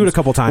times. They do it a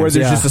couple times where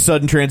there's just a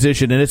sudden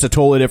transition, and it's a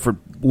totally different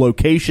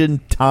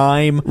location,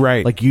 time.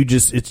 Right. Like you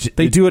just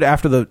they do it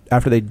after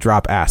they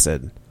drop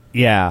acid.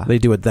 Yeah. They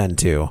do it then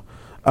too.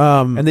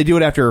 And they do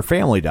it after her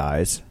family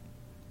dies.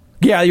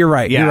 Yeah, you're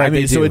right. Yeah, you're right. I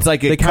mean, so it's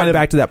like they kind of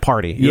back to that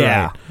party. You're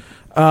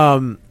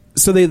right.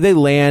 So they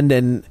land,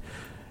 and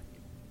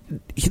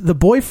the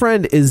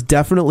boyfriend is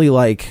definitely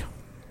like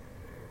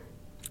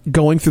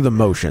going through the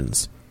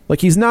motions. Like,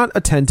 he's not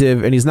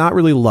attentive and he's not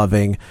really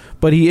loving,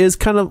 but he is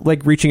kind of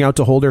like reaching out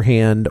to hold her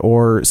hand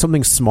or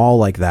something small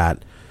like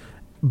that.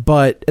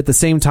 But at the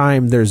same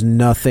time, there's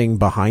nothing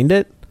behind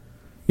it.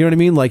 You know what I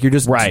mean? Like, you're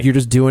just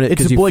doing it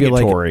because you feel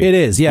like it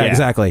is. Yeah,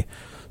 exactly.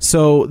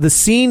 So the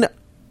scene,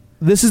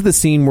 this is the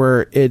scene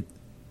where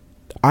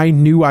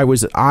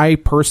I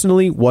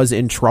personally was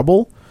in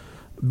trouble,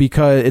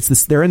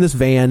 because they're in this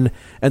van,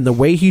 and the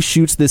way he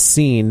shoots this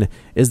scene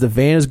is the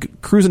van is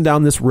cruising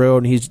down this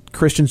road, and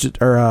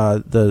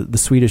the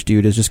Swedish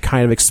dude is just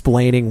kind of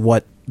explaining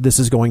what this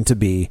is going to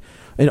be,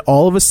 and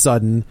all of a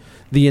sudden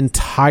the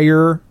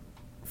entire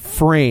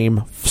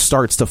frame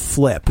starts to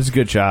flip. It's a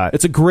good shot.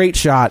 It's a great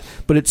shot,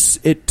 but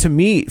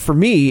for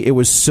me it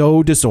was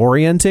so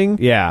disorienting.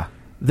 Yeah.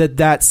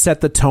 That set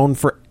the tone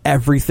for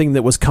everything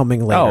that was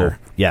coming later.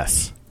 Oh,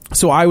 yes.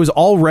 So I was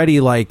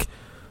already like,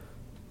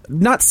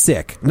 not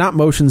sick, not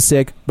motion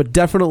sick, but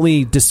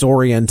definitely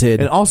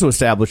disoriented. It also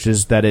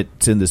establishes that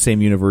it's in the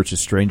same universe as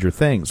Stranger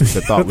Things, which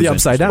I thought was the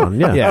Upside Down.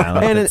 Yeah,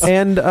 yeah.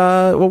 And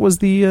what was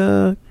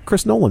the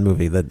Chris Nolan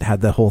movie that had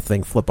the whole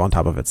thing flip on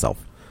top of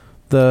itself?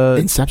 The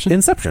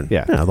Inception.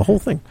 Yeah, the whole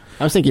thing.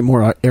 I was thinking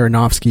more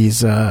Aronofsky's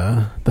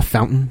The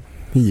Fountain.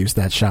 He used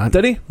that shot.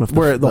 Did he?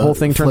 Where the whole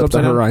thing turns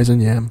upside down? Horizon.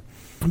 Yeah,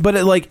 but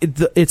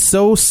it's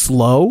so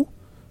slow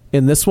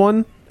in this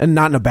one, and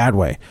not in a bad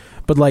way.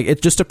 But like, it's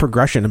just a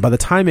progression, and by the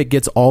time it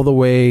gets all the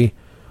way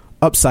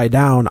upside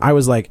down, I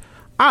was like,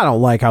 I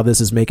don't like how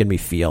this is making me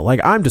feel. Like,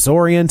 I'm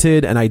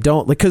disoriented, and I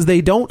don't, like, because they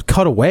don't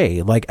cut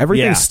away. Like,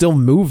 everything's still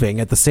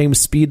moving at the same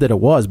speed that it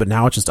was, but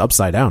now it's just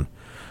upside down.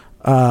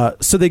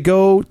 So they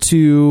go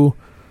to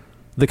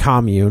the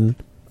commune,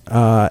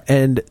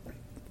 and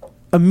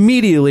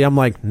immediately I'm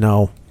like,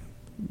 nope,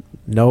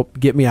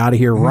 get me out of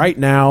here right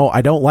now.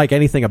 I don't like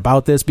anything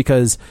about this,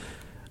 because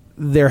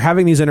they're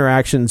having these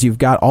interactions. You've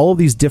got all of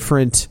these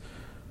different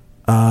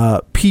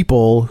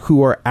people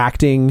who are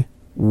acting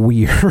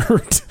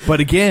weird,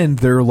 but again,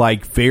 they're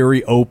like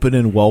very open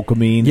and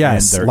welcoming.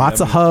 Yes, and lots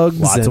of hugs,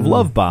 lots of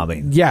love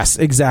bombing. Yes,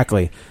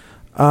 exactly.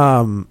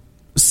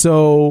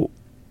 So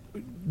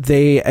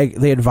they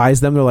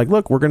advise them. They're like,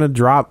 look, we're gonna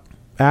drop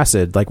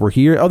acid. Like, we're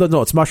here. Oh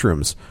no, it's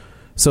mushrooms.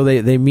 So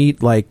they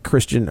meet like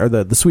Christian, or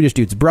the Swedish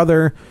dude's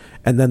brother,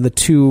 and then the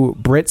two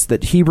Brits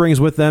that he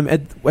brings with them.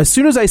 As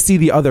soon as I see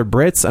the other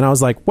Brits, and I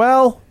was like,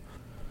 well,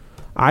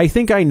 I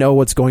think I know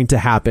what's going to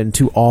happen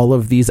to all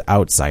of these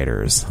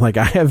outsiders. Like,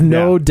 I have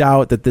no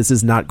doubt that this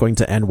is not going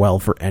to end well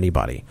for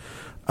anybody.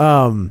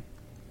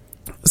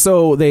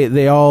 So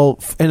they all,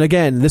 and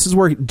again, this is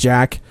where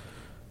Christian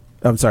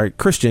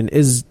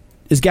is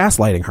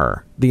gaslighting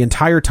her the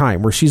entire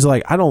time, where she's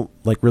like, I don't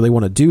like really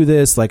want to do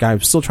this. Like, I'm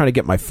still trying to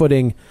get my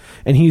footing.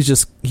 And he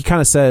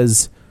kind of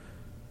says,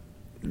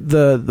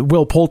 the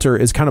Will Poulter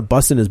is kind of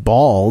busting his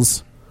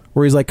balls,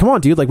 where he's like, come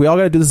on, dude, like, we all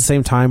got to do this at the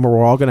same time, or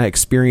we're all going to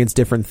experience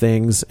different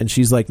things. And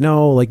she's like,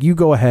 no, like, you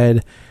go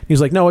ahead. He's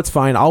like, no, it's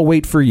fine, I'll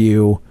wait for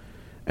you.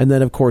 And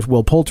then of course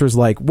Will Poulter's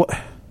like, what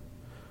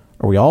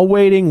are we all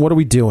waiting? What are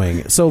we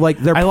doing? So like,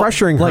 they're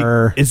pressuring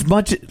her as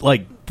much.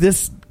 Like,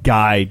 this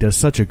guy does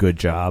such a good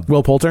job.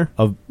 Will Poulter?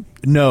 The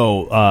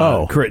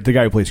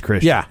guy who plays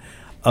Christian. Yeah.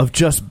 Of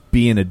just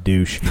being a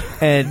douche,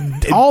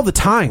 and all the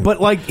time. But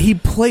like, he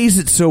plays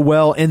it so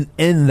well, and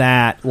in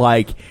that,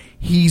 like,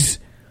 he's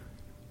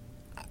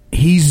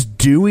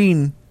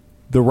doing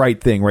the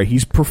right thing, right?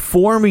 He's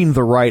performing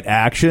the right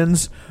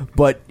actions,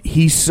 but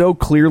he so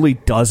clearly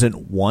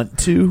doesn't want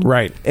to,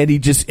 right? And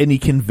he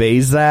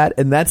conveys that,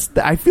 and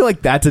I feel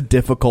like that's a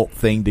difficult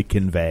thing to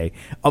convey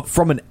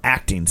from an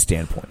acting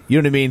standpoint. You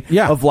know what I mean?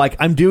 Yeah. Of like,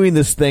 I'm doing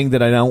this thing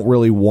that I don't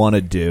really want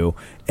to do,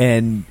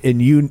 and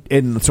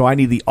so I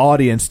need the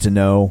audience to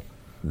know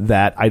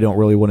that I don't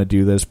really want to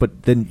do this,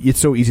 but then it's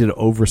so easy to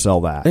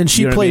oversell that, and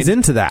she plays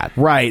into that,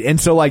 right?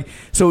 And so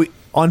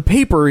on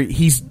paper,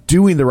 he's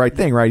doing the right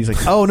thing, right? He's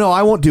like, oh, no,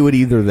 I won't do it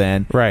either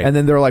then. Right. And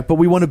then they're like, but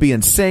we want to be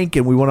in sync,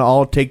 and we want to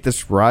all take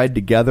this ride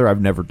together.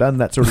 I've never done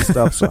that sort of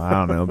stuff, so I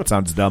don't know. It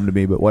sounds dumb to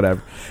me, but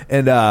whatever.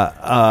 And,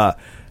 and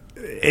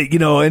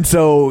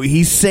so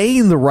he's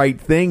saying the right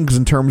things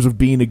in terms of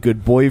being a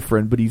good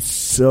boyfriend, but he's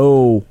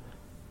so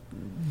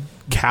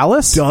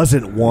callous?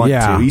 Doesn't want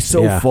to. He's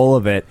so full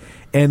of it.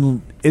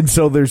 And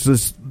so there's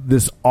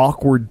this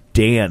awkward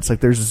dance.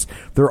 Like,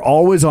 they're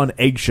always on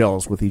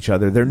eggshells with each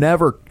other.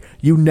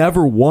 You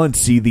never once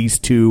see these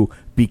two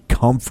be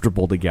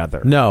comfortable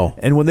together. No.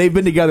 And when they've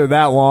been together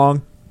that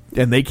long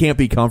and they can't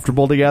be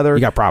comfortable together,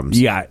 you got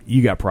problems. Yeah,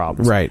 you got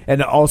problems. Right.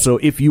 And also,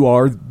 if you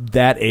are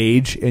that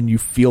age and you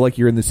feel like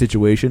you're in the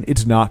situation,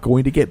 it's not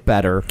going to get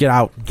better. Get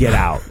out.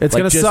 It's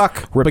going to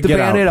suck. Rip the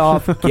Band-Aid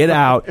off. Get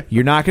out.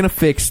 You're not going to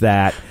fix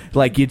that.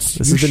 Like this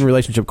has been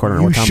Relationship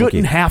Corner. You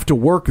shouldn't have to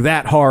work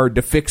that hard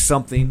to fix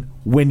something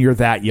when you're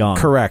that young.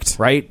 Correct.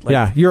 Right?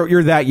 Yeah,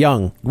 you're that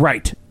young.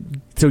 Right.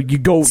 So you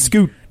go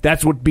scoot.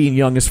 That's what being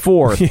young is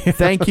for.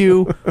 Thank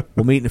you.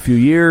 We'll meet in a few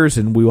years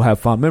and we will have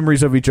fond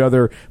memories of each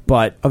other.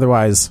 But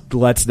otherwise,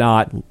 let's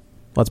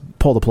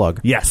pull the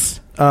plug.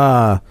 Yes.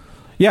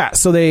 Yeah.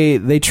 So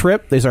they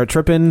trip. They start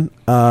tripping.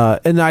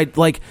 And I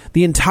like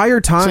the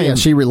entire time. So, yeah,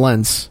 she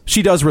relents.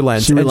 She does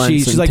relent. She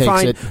relents. She's like,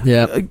 fine. It.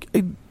 Yeah.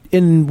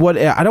 In what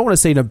I don't want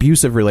to say an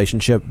abusive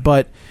relationship,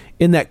 but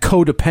in that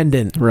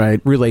codependent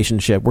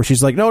relationship where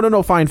she's like,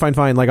 no, fine.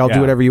 Like, I'll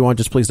do whatever you want.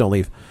 Just please don't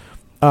leave.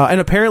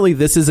 And apparently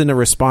this is in a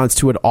response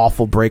to an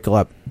awful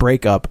breakup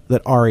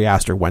that Ari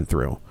Aster went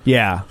through.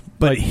 Yeah.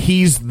 But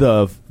he's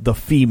the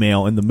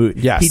female in the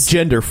movie. Yes. He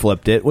gender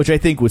flipped it, which I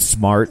think was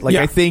smart. Like,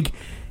 I think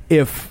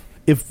if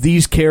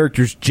these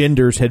characters'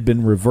 genders had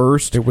been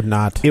reversed, it would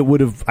not. It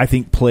would have, I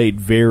think,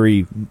 played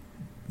very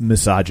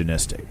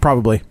misogynistic.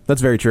 Probably.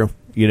 That's very true.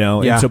 You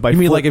know? Yeah. And so by you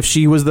mean like if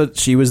she was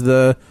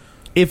the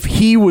if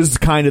he was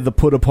kind of the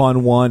put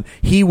upon one,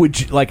 he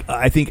would, like,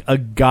 I think a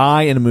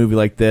guy in a movie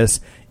like this,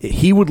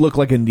 he would look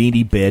like a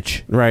needy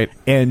bitch. Right.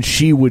 And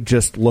she would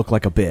just look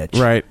like a bitch.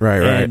 Right.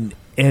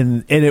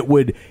 And it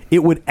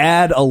would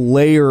add a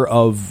layer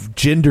of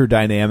gender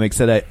dynamics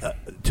to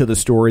the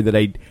story that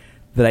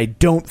I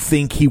don't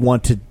think he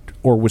wanted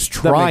or was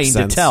trying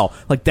to tell.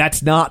 Like,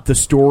 that's not the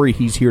story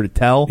he's here to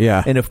tell.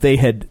 Yeah. And if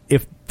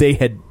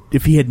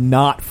he had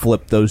not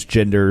flipped those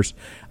genders,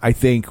 I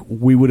think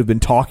we would have been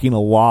talking a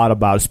lot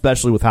about,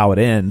 especially with how it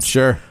ends.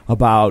 Sure.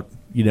 About,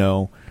 you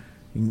know,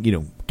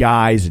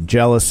 guys and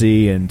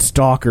jealousy and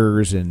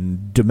stalkers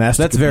and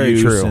domestic abuse. Very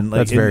true. And,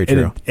 that's very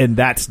true. And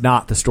that's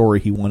not the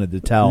story he wanted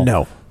to tell.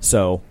 No.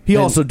 So he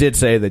also did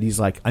say that he's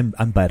like,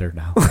 I'm better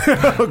now.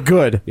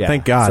 Good. Yeah.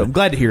 Thank God. So I'm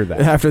glad to hear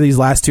that. After these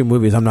last two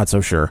movies, I'm not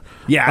so sure.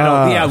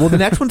 Yeah. Well, the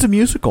next one's a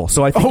musical,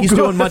 so I think he's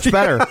doing much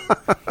better.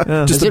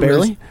 Is it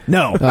really?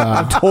 No.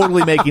 I'm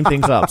totally making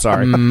things up.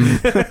 Sorry.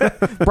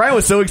 Brian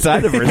was so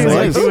excited for it. He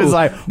was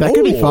like, that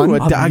could be fun.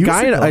 A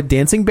guy in a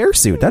dancing bear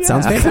suit. That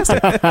sounds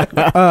fantastic.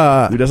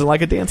 Who doesn't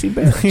like a dancing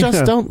bear?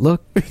 Just don't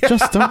look.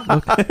 Just don't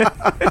look.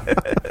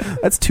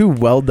 That's two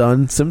well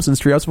done Simpsons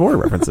Treehouse of Horror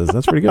references.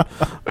 That's pretty good.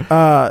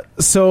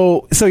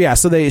 So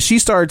she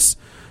starts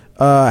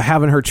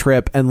having her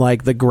trip, and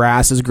like the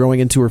grass is growing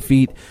into her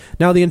feet.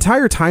 Now the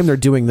entire time they're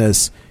doing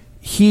this,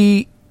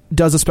 he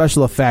does a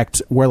special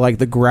effect where like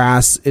the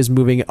grass is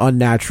moving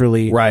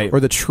unnaturally, right, or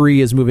the tree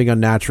is moving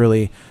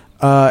unnaturally.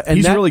 And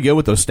he's really good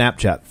with those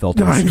Snapchat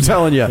filters. I'm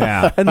telling you.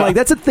 Yeah. And like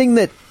that's a thing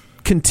that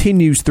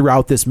continues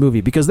throughout this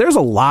movie because there's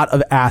a lot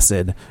of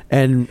acid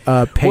and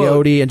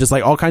peyote and just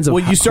like all kinds of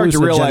you start to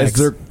realize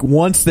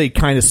once they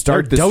kind of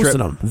start they're this dosing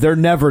trip, them. They're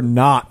never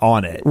not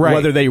on it, right?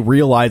 Whether they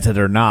realize it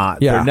or not,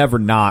 they're never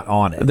not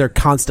on it. They're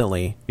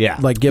constantly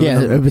like giving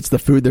them, if it's the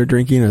food they're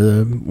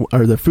drinking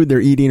or the food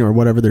they're eating or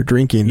whatever they're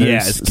drinking,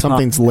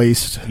 something's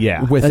laced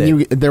with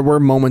and it. There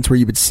were moments where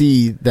you would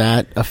see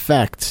that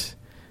effect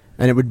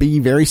and it would be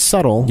very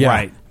subtle,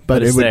 right?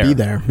 But it would be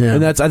there, yeah.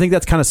 And I think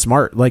that's kind of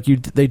smart. Like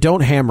they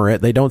don't hammer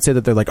it. They don't say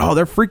that they're like, oh,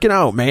 they're freaking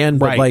out, man.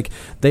 But like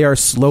they are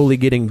slowly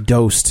getting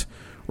dosed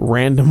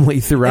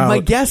randomly throughout. And my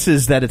guess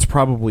is that it's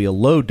probably a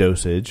low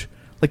dosage.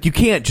 Like you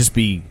can't just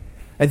be.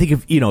 I think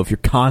if you're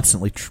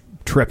constantly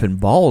tripping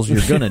balls,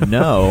 you're gonna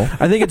know.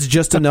 I think it's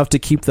just enough to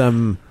keep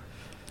them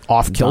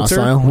off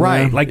kilter,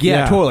 right? Yeah.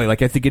 Like totally.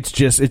 Like I think it's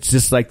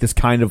just like this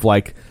kind of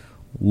like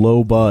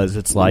low buzz.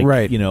 It's like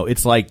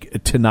it's like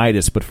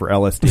tinnitus but for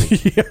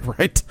LSD. Yeah,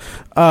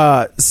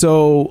 right.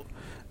 So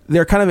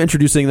they're kind of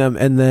introducing them,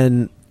 and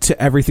then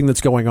to everything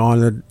that's going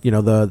on.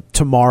 The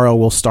tomorrow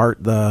will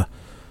start the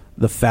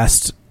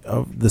fest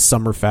of the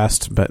summer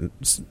fest, but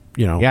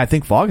yeah, I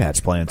think Foghat's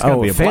playing. It's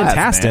gonna be a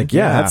fantastic! Blast, man.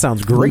 Yeah, that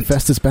sounds great.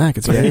 Fest is back.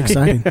 It's very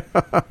exciting.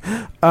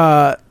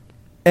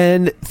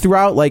 And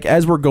throughout, like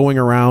as we're going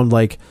around,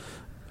 like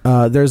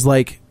there's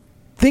like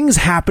things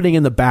happening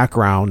in the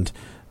background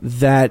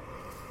that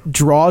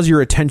draws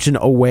your attention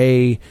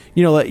away.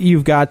 Like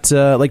you've got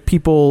like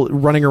people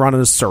running around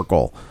in a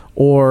circle,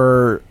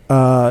 or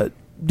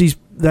these.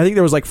 I think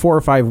there was like 4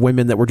 or 5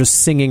 women that were just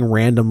singing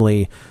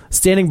randomly,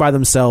 standing by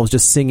themselves,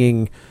 just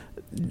singing.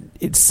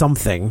 It's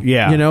something,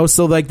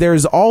 So like,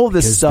 there's all of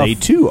this stuff. They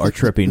too are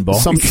tripping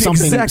balls.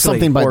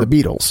 Something by the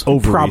Beatles,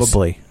 ovaries.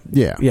 Probably,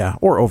 yeah,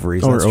 or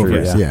ovaries, or that's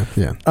ovaries,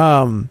 true,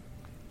 yeah.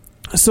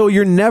 So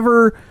you're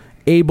never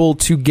able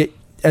to get,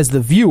 as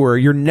the viewer,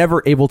 you're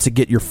never able to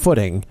get your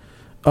footing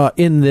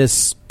in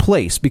this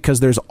place because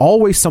there's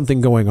always something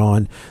going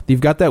on.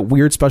 You've got that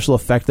weird special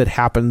effect that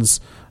happens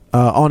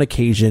on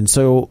occasion,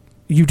 so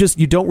you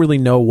don't really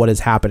know what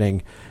is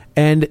happening,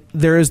 and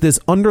there is this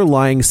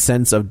underlying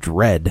sense of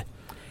dread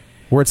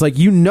where it's like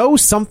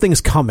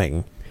something's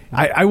coming.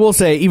 I will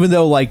say, even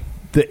though like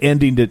the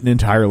ending didn't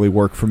entirely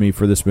work for me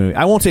for this movie,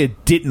 I won't say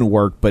it didn't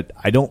work, but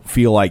I don't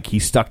feel like he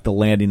stuck the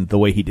landing the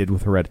way he did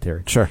with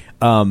Hereditary. Sure.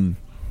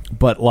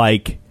 But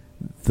like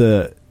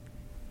the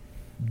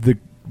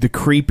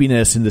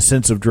creepiness and the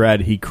sense of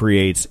dread he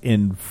creates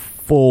in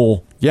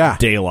full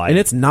daylight. And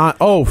it's not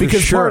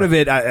because part of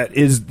it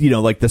is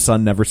like the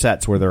sun never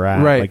sets where they're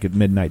at, like at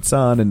midnight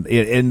sun,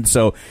 and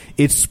so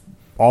it's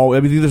all. I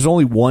mean, there's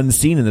only one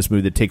scene in this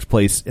movie that takes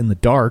place in the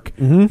dark,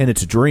 and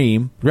it's a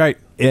dream, right?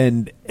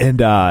 And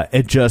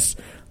it just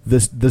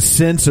the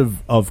sense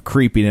of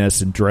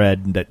creepiness and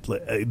dread, and that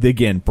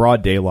again,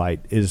 broad daylight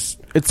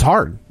it's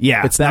hard.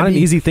 Yeah, it's not an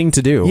easy thing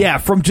to do. Yeah,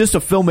 from just a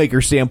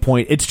filmmaker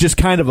standpoint, it's just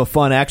kind of a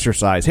fun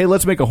exercise. Hey,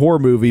 let's make a horror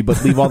movie,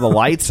 but leave all the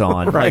lights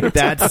on. Right. Like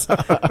that's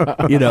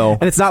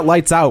and it's not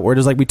lights out. Where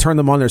it's like we turn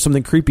them on. There's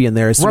something creepy in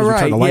there as soon as we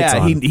turn the lights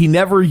on. He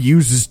never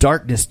uses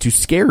darkness to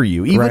scare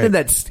you. Even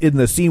in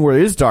the scene where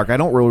it is dark, I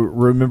don't really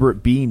remember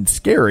it being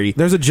scary.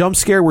 There's a jump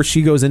scare where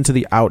she goes into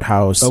the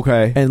outhouse.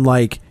 Okay, and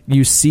like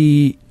you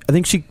see, I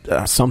think she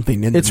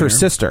something in it's there. her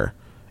sister.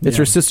 It's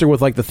her sister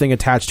with like the thing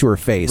attached to her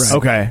face. Right.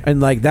 Okay.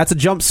 And like that's a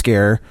jump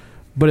scare,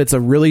 but it's a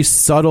really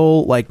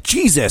subtle like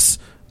Jesus,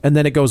 and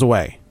then it goes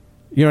away.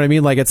 You know what I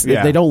mean? Like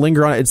they don't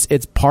linger on it.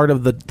 It's part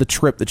of the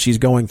trip that she's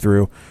going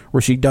through,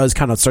 where she does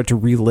kind of start to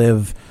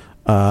relive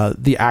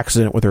the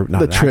accident with her.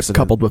 Not the trip accident.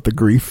 coupled with the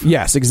grief.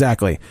 Yes,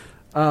 exactly.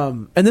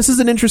 And this is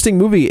an interesting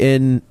movie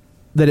in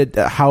that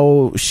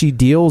how she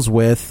deals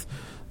with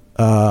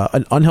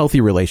an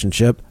unhealthy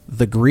relationship,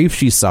 the grief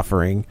she's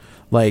suffering,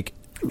 like.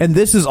 And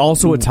this is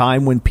also a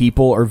time when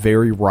people are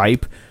very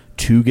ripe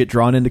to get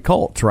drawn into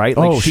cults, right?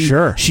 Like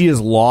sure. She has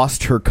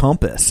lost her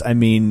compass. I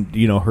mean,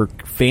 her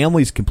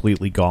family's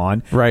completely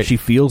gone. Right. She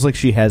feels like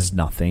she has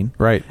nothing.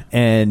 Right.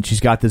 And she's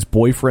got this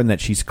boyfriend that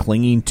she's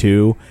clinging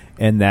to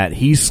and that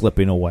he's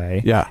slipping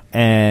away. Yeah.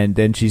 And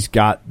then she's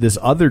got this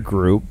other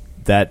group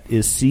that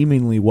is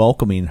seemingly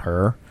welcoming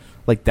her.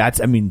 Like that's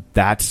a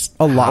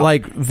lot,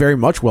 like very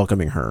much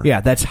welcoming her.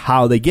 Yeah, that's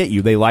how they get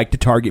you. They like to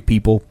target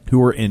people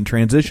who are in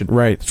transition.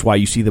 Right. That's why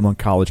you see them on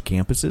college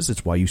campuses.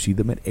 It's why you see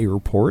them at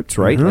airports.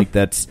 Right. Mm-hmm. Like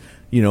that's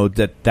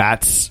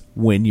that's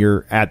when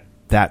you're at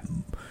that.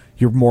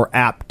 You're more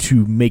apt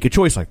to make a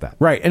choice like that.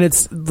 Right. And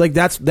it's like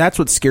that's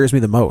what scares me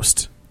the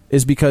most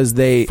is because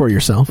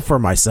for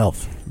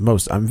myself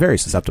I'm very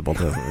susceptible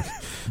to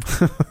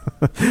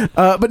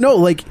but no,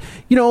 like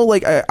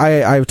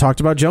I've talked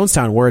about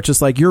Jonestown, where it's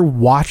just like you're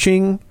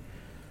watching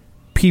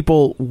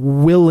people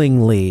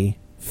willingly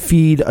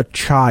feed a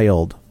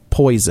child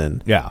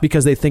poison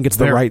because they think it's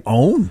their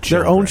own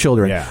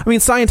children. Yeah. I mean,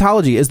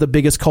 Scientology is the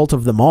biggest cult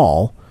of them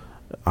all.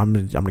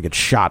 I'm gonna get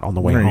shot on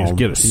the way home.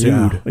 Get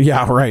sued.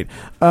 Yeah, right.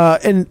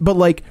 But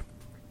like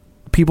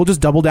people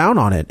just double down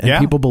on it, and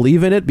people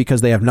believe in it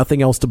because they have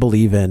nothing else to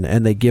believe in,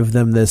 and they give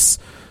them this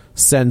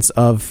sense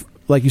of,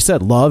 like you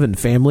said, love and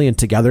family and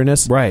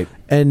togetherness. Right.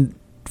 And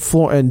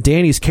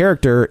Danny's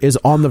character is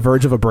on the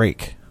verge of a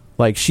break.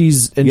 Like she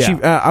I'm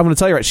going to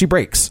tell you she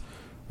breaks.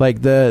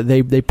 Like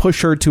they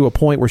push her to a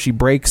point where she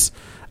breaks.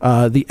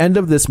 The end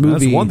of this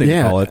movie. That's one thing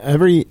to call it.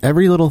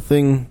 Every little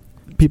thing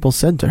people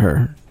said to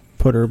her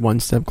put her one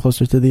step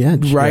closer to the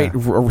edge. Right.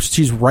 Yeah.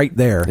 She's right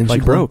there. And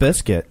like she broke.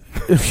 Biscuit.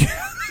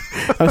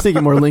 I was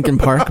thinking more Linkin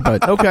Park,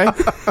 but okay.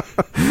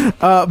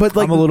 But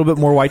like I'm a little bit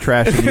more white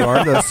trash than you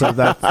are. So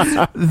that's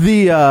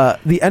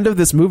the end of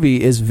this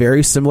movie is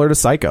very similar to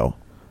Psycho.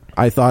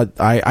 I thought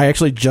I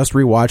actually just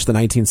rewatched the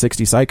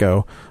 1960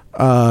 Psycho.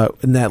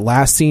 In that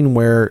last scene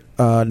where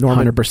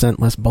Norman 100%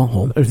 less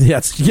butthole.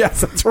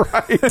 Yes, that's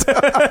right.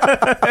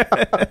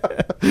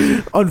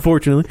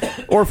 Unfortunately,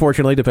 or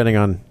fortunately, depending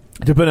on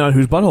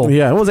whose butthole.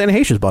 Yeah, it was Anna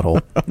Heche's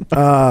butthole.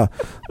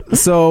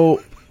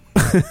 So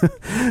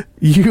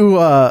you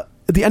at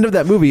the end of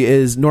that movie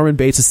is Norman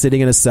Bates is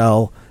sitting in a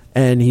cell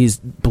and he's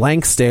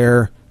blank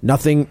stare,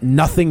 nothing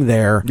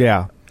there.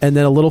 Yeah, and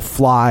then a little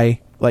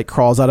fly like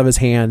crawls out of his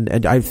hand,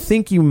 and I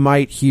think you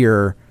might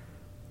hear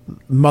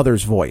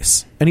Mother's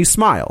voice, and he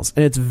smiles,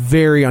 and it's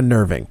very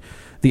unnerving.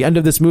 The end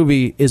of this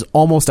movie is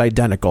almost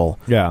identical.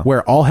 Yeah,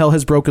 where all hell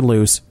has broken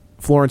loose.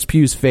 Florence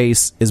Pugh's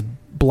face is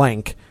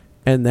blank,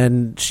 and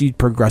then she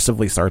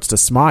progressively starts to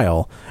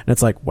smile, and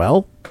it's like,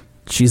 well,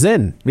 she's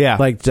in. Yeah,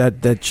 like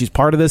that she's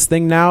part of this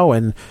thing now.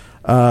 And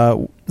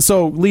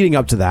so leading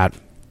up to that,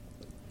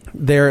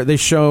 they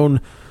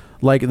shown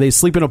like they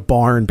sleep in a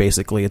barn.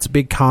 Basically, it's a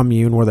big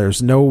commune where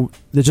there's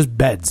just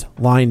beds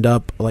lined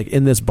up like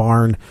in this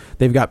barn.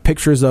 They've got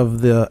pictures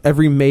of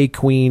every May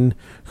Queen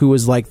who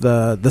is like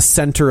the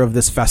center of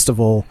this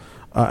festival,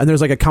 and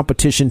there's like a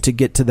competition to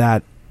get to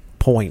that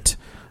point.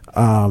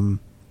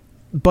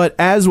 But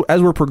as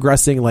we're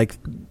progressing, like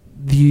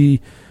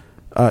the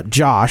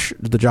Josh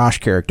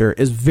character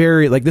is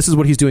very like, this is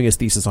what he's doing his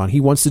thesis on.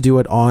 He wants to do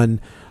it on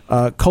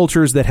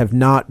cultures that have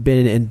not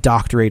been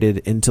indoctrinated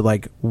into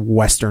like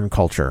Western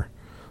culture.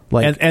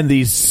 Like and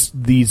these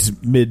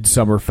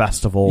midsummer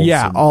festivals,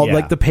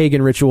 like the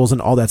pagan rituals and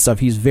all that stuff.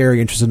 He's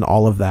very interested in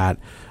all of that.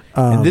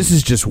 And this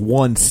is just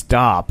one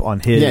stop on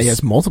his. Yeah, he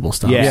has multiple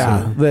stops.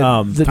 Yeah,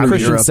 the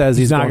Christian says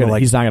he's not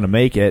going to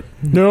make it.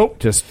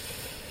 Nope.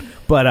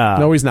 But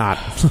no, he's not.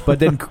 But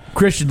then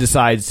Christian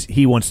decides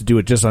he wants to do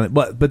it just on it.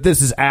 But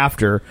this is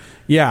after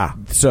Yeah.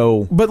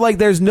 So, but like,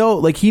 there's no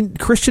like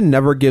Christian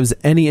never gives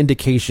any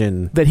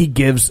indication that he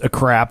gives a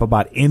crap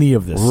about any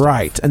of this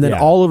right stuff. And then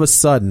all of a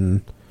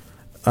sudden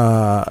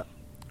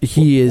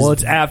he is. Well,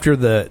 it's after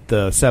the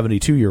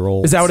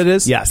 72-year-old. Is that what it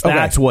is? Yes,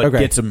 that's what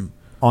gets him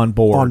on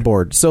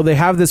board. So they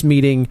have this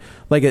meeting,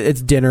 like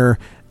it's dinner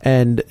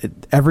and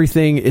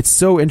everything. It's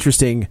so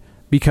interesting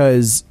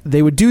because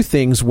they would do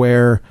things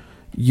where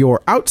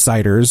your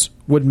outsiders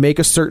would make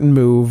a certain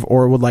move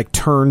or would like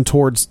turn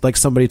towards like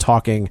somebody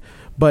talking,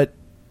 but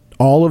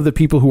all of the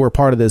people who are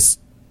part of this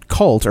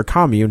cult or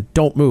commune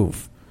don't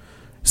move.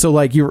 So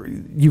like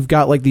you've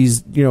got like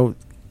these,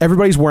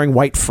 everybody's wearing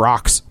white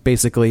frocks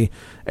basically,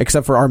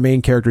 except for our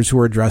main characters who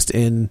are dressed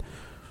in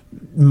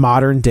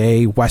modern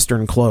day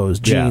Western clothes,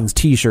 jeans,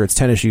 t-shirts,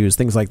 tennis shoes,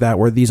 things like that,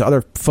 where these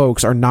other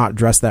folks are not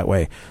dressed that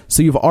way.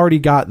 So you've already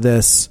got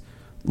this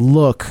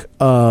look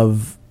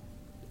of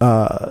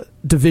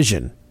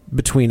division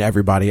between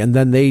everybody, and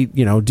then they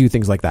do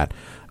things like that.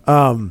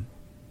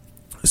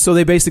 So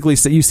they basically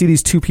you see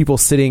these two people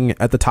sitting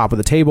at the top of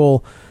the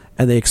table,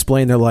 and they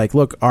explain, they're like,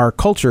 look, our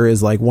culture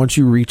is like once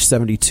you reach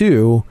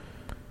 72,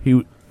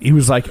 he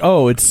was like,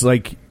 oh, it's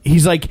like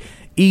he's like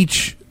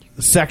each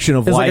section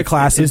of life like a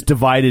class is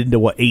divided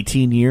into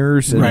 18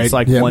 years, and it's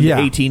like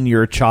 18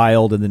 you're a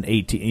child, and then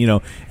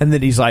 18, and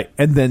then he's like,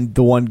 and then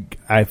the one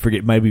I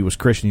forget, maybe it was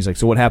Christian, he's like,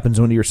 so what happens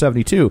when you're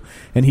 72?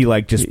 And he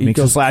like just makes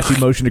a slashy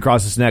motion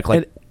across his neck,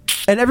 like,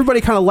 and everybody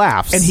kind of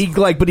laughs, and he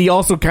like, but he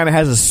also kind of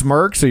has a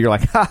smirk, so you're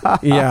like,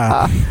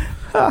 yeah.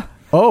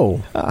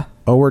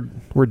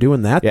 We're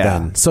doing that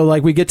then. So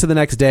like we get to the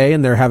next day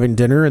and they're having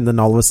dinner, and then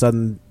all of a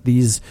sudden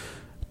these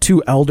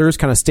two elders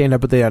kind of stand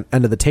up at the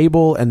end of the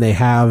table, and they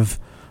have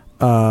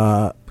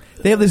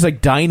this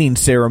like dining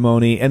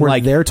ceremony, and where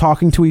like they're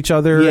talking to each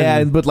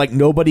other. But like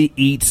nobody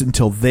eats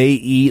until they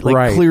eat.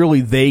 Like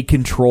clearly they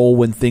control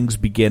when things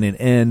begin and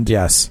end.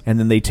 Yes, and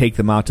then they take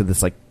them out to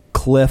this like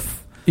cliff.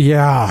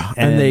 Yeah,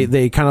 and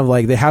they kind of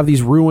like they have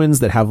these ruins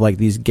that have like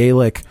these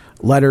Gaelic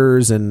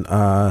letters, and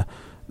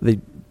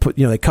they put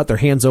they cut their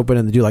hands open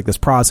and they do like this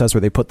process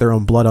where they put their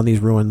own blood on these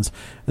ruins,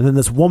 and then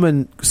this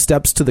woman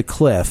steps to the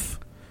cliff,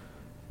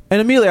 and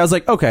immediately I was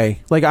like,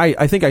 okay, like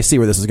I think I see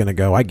where this is going to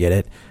go. I get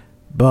it.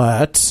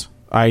 But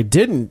I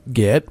didn't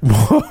get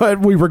what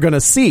we were going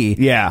to see.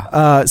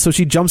 Yeah. So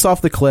she jumps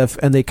off the cliff,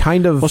 and they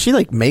kind of... Well, she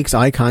like makes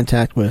eye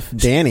contact with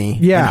Danny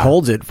and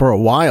holds it for a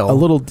while. A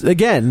little,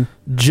 again,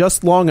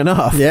 just long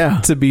enough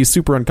to be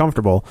super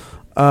uncomfortable.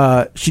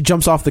 She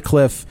jumps off the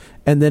cliff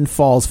and then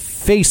falls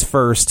face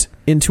first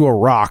into a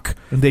rock.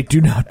 And they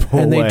do not pull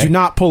away. They do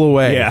not pull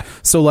away. Yeah.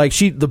 So like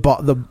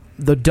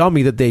the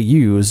dummy that they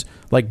use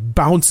like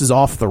bounces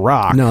off the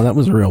rock. No, that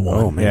was a real one.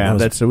 Oh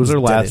man, it was her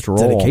last role.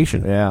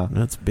 Dedication. Yeah,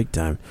 that's big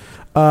time.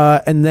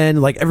 And then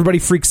like everybody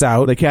freaks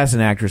out. They cast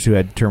an actress who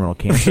had terminal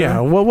cancer.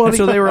 Yeah, well,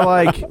 so they were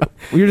like, well,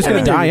 "You're just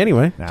going to die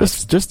anyway.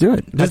 Just do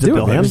it. Just do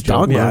it, man.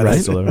 Dogma,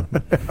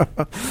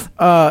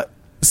 right?"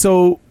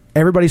 So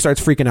everybody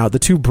starts freaking out. The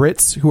two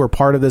Brits who are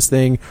part of this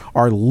thing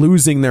are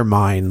losing their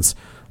minds.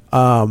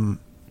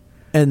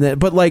 And then,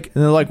 but like,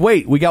 and they're like,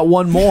 wait, we got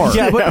one more.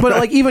 Yeah, but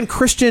like even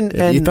Christian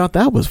and you thought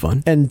that was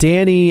fun, and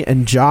Danny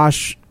and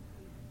Josh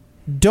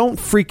don't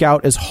freak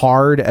out as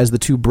hard as the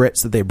two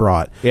Brits that they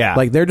brought. Yeah,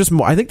 like they're just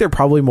more. I think they're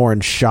probably more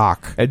in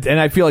shock. And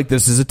I feel like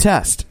this is a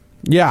test.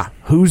 Yeah,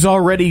 who's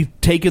already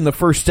taken the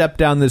first step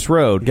down this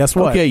road? Guess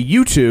what? Okay,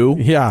 you two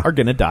are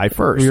going to die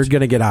first. You're going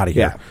to get out of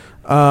here.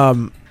 Yeah.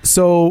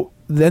 So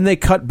then they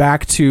cut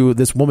back to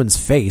this woman's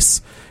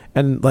face,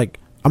 and like,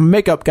 I'm a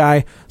makeup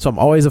guy, so I'm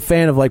always a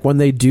fan of like when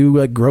they do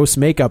like gross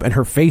makeup, and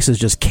her face is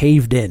just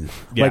caved in,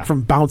 like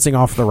from bouncing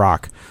off the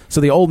rock. So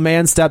the old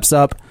man steps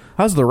up.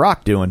 How's the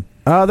Rock doing?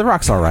 The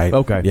Rock's all right.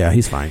 Okay, yeah,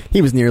 he's fine.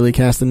 He was nearly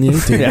cast in the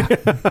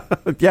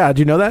A-Team. Yeah,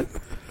 do you know that?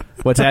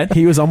 What's that?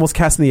 He was almost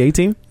cast in the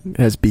A-Team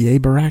as B.A.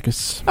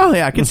 Baracus. Oh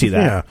yeah, I can see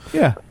that.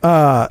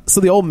 Yeah.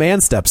 So the old man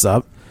steps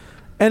up,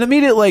 and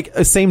immediately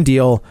like same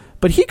deal.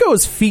 But he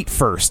goes feet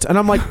first, and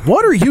I'm like,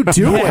 "What are you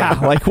doing?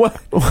 Like what?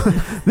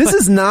 This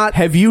is not.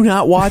 Have you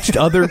not watched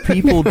other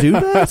people do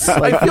this?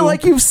 Like, I feel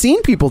like you've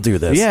seen people do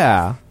this.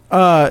 Yeah.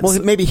 Well,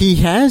 maybe he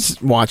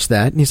has watched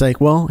that, and he's like,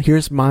 "Well,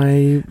 here's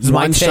my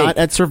one shot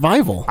at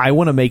survival. I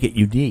want to make it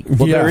unique."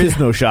 Well, there is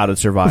no shot at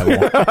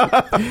survival,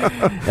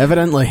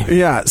 evidently.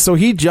 Yeah. So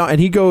he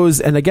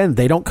goes, and again,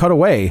 they don't cut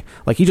away.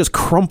 Like he just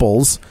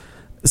crumples.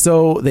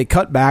 So they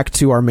cut back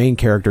to our main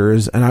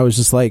characters, and I was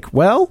just like,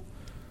 "Well,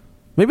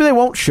 maybe they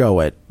won't show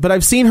it." But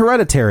I've seen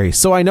Hereditary,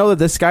 so I know that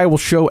this guy will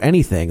show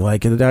anything.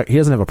 Like he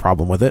doesn't have a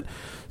problem with it.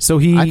 So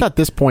I thought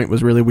this point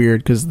was really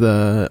weird because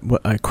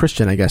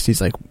Christian, I guess, he's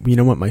like, you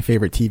know what my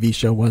favorite TV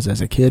show was as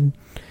a kid?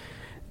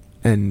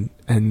 And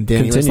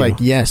Danny was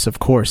like, yes, of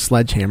course,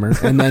 Sledgehammer.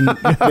 And then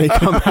they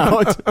come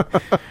out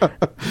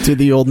to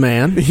the old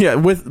man. Yeah,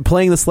 with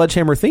playing the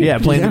Sledgehammer theme. Yeah,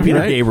 playing the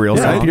Peter Gabriel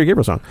song. Peter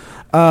Gabriel song.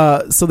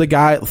 So the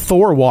guy,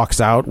 Thor, walks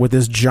out with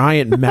this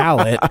giant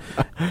mallet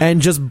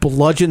and just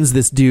bludgeons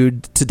this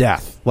dude to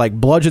death. Like,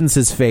 bludgeons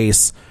his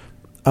face.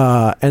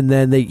 And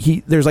then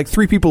there's like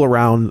three people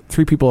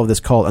of this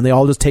cult, and they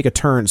all just take a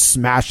turn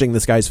smashing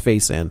this guy's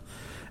face in.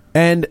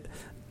 And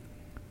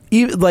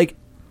even like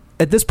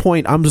at this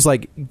point, I'm just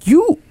like,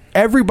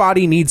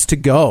 everybody needs to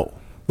go.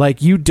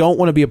 Like, you don't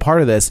want to be a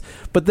part of this.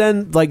 But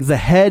then, like, the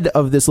head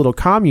of this little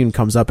commune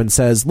comes up and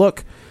says,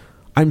 look,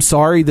 I'm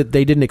sorry that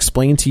they didn't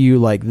explain to you,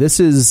 like, this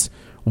is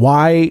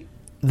why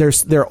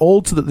they're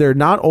old, so that they're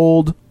not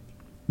old.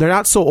 They're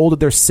not so old that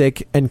they're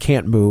sick and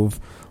can't move,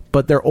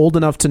 but they're old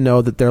enough to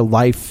know that their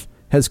life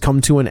has come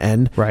to an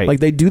end. Right.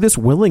 Like, they do this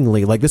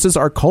willingly. Like, this is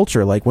our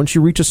culture. Like, once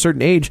you reach a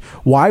certain age,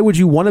 why would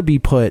you want to be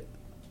put,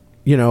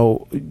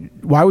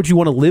 why would you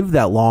want to live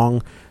that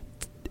long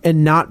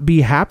and not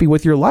be happy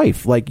with your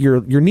life? Like,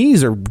 your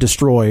knees are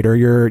destroyed, or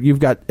you've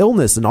got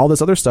illness and all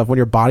this other stuff when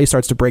your body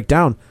starts to break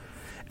down.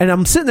 And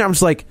I'm sitting there, I'm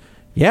just like,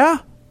 yeah,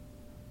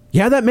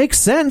 that makes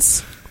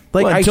sense.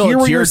 Like, well, I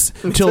hear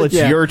until it's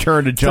your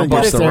turn to jump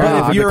off the rock.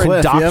 But if you're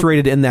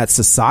indoctrinated in that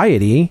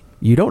society,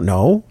 you don't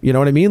know. You know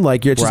what I mean?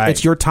 Like,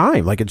 it's your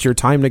time. Like, it's your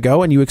time to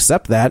go, and you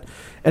accept that.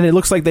 And it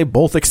looks like they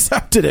both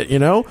accepted it,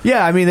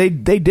 Yeah, I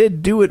mean, they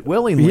did do it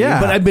willingly.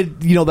 Yeah.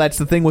 But that's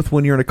the thing with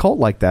when you're in a cult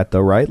like that,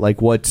 though, right?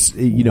 Like, what's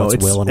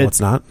will and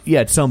what's not. Yeah,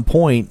 at some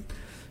point,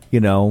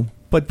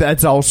 but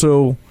that's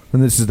also,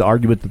 and this is the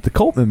argument that the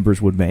cult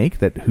members would make,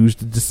 that who's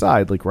to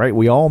decide? Like, right,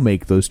 we all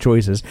make those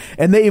choices.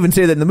 And they even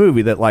say that in the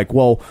movie, that like,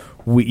 well,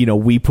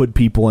 we put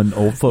people in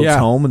old folks'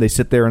 home and they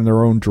sit there in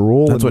their own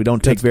drool, and we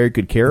don't take very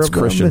good care of them.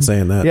 Christian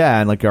saying that. Yeah,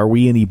 and like, are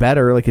we any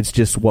better? Like, it's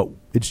just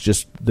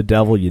the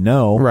devil,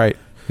 right?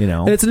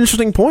 And it's an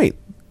interesting point.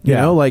 You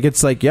know, like,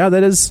 it's like,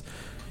 that is,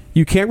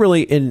 you can't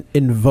really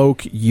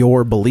invoke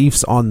your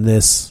beliefs on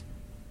this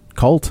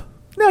cult.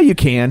 No, you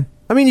can.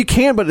 I mean, you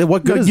can, but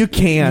what good? You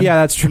can. Yeah,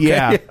 that's true.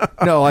 Yeah.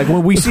 No, like,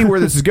 when we see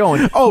where this is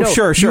going.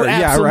 Sure. You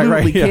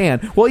absolutely Yeah.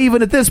 can. Well,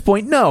 even at this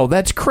point, no,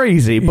 that's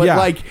crazy.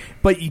 But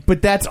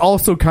but that's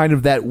also kind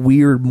of that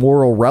weird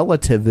moral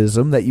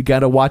relativism that you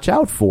got to watch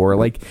out for.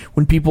 Like,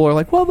 when people are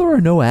like, well, there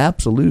are no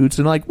absolutes,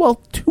 and like, well,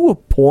 to a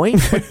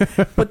point,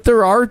 but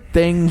there are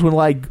things when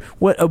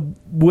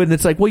when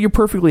it's like, well, you're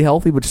perfectly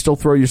healthy, but still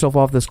throw yourself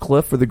off this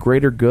cliff for the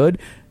greater good.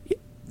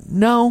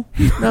 No,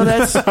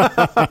 that's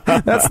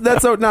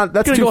that's go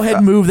ahead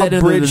and move that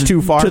bridge too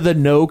far to the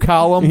no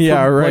column.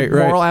 Yeah, for, right.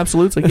 Moral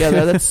absolutes. Like,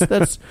 that's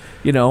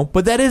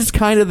but that is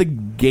kind of the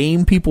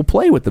game people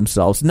play with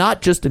themselves,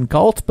 not just in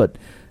cults, but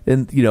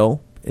in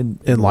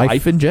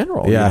life in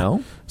general. Yeah.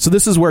 So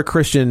this is where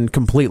Christian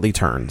completely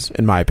turns,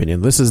 in my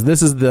opinion. This is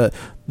the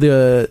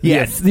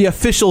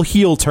official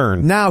heel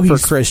turn now for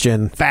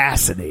Christian.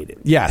 Fascinated.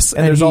 Yes,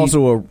 and there's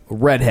also a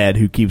redhead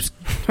who keeps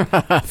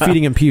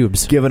feeding him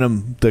pubes, giving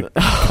him the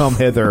come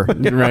hither,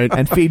 right,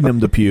 and feeding him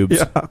the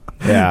pubes.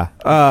 Yeah.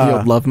 The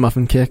old love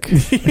muffin kick.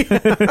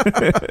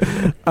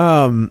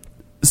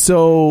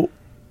 So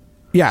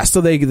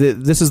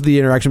this is the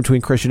interaction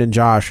between Christian and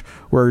Josh,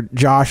 where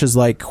Josh is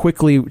like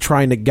quickly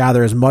trying to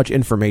gather as much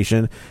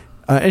information,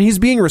 and he's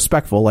being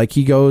respectful. Like,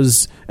 he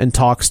goes and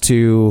talks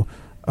to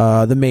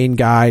the main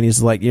guy, and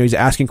he's like, he's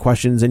asking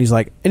questions, and he's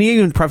like, and he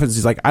even prefaces,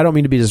 he's like, I don't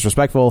mean to be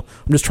disrespectful,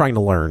 I'm just trying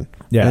to learn.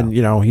 Yeah. And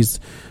he's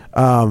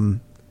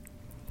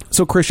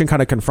so Christian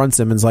kind of confronts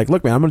him and is like,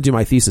 look, man, I'm going to do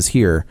my thesis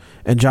here.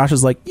 And Josh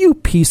is like, you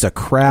piece of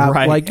crap.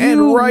 Right. Like,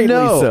 and rightly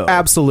so.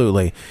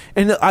 Absolutely.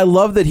 And I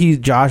love that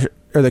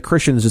the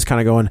Christian is just kind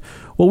of going,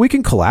 well, we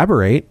can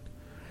collaborate.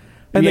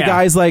 And the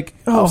guy's like,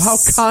 oh, how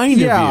kind of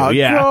you.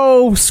 Yeah.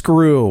 Go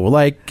screw.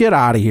 Like, get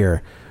out of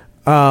here.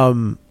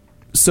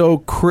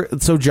 So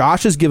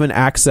Josh is given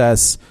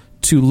access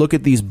to look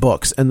at these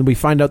books, and we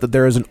find out that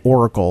there is an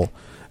oracle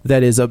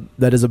that is a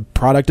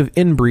product of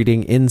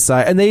inbreeding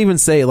inside. And they even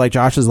say, like,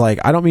 Josh is like,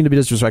 I don't mean to be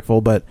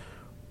disrespectful, but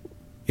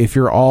if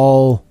you're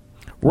all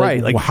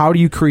right, like, how do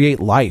you create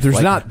life? There's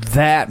not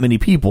that many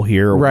people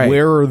here. Right.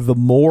 Where are the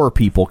more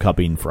people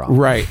coming from?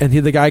 Right. And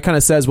the guy kind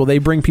of says, well, they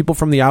bring people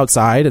from the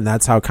outside, and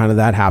that's how kind of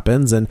that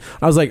happens. And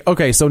I was like,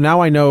 okay, so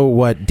now I know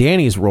what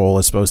Danny's role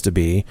is supposed to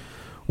be,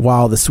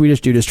 while the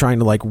Swedish dude is trying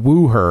to, like,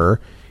 woo her.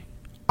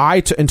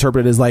 I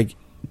interpret it as, like,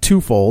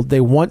 twofold.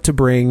 They want to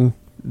bring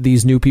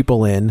these new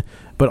people in,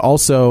 but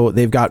also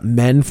they've got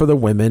men for the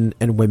women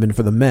and women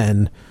for the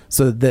men,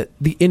 so that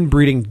the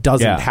inbreeding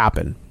doesn't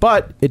happen.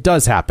 But it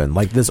does happen.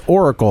 Like, this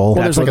oracle.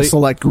 Well, there's like a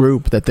select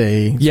group that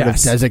they sort of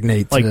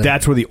designate. Like,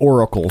 that's where the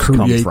oracles come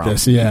from.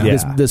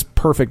 This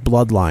perfect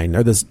bloodline,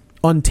 or this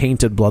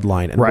untainted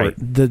bloodline. And right.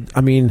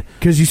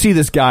 Because you see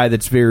this guy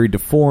that's very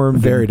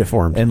deformed.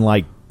 And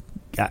like,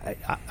 I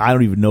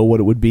don't even know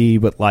what it would be,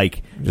 but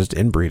like, just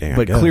inbreeding.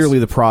 But clearly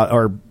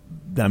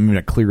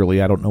not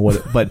clearly, I don't know what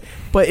it,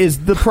 but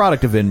is the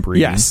product of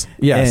inbreeding.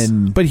 Yes.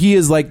 But he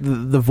is like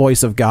the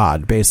voice of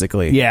God,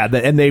 basically. Yeah,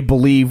 and they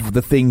believe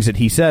the things that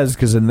he says,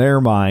 because in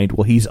their mind,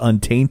 well, he's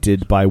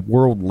untainted by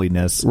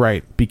worldliness,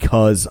 right?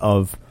 Because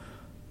of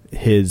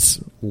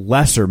his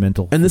lesser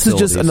mental. And this is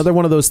just another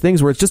one of those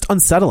things where it's just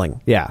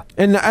unsettling. Yeah,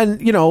 and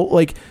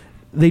like,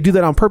 they do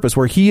that on purpose,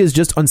 where he is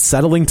just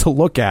unsettling to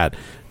look at.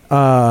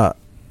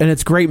 And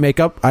it's great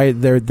makeup. I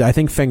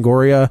think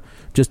Fangoria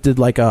just did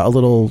like a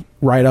little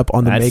write up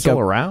on the makeup. Still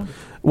around?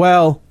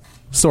 Well,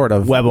 sort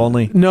of. Web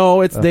only?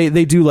 No, it's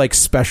they do like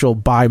special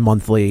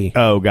bi-monthly.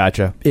 Oh,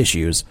 gotcha.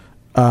 Issues.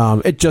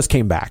 It just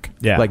came back,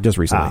 like just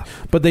recently.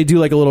 But they do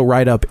like a little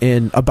write up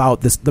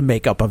about the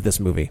makeup of this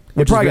movie.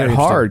 It probably got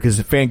hard because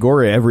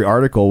Fangoria, every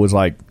article was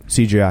like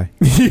CGI.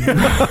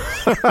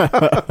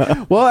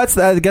 Well,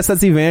 I guess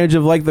that's the advantage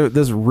of like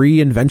this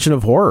reinvention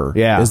of horror.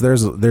 Yeah, is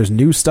there's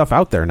new stuff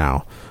out there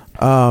now.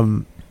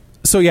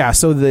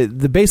 So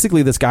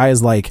basically this guy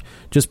is like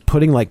just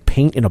putting like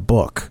paint in a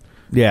book.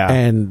 Yeah,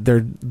 and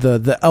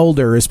the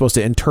elder is supposed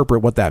to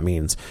interpret what that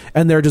means,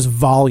 and there are just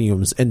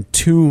volumes and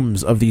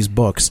tomes of these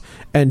books.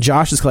 And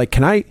Josh is like,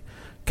 "Can I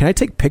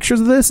take pictures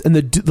of this?" And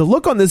the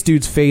look on this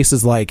dude's face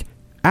is like,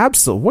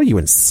 "Absolutely, what are you,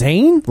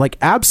 insane? Like,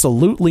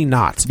 absolutely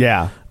not."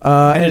 Yeah,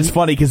 and it's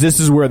funny because this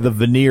is where the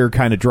veneer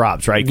kind of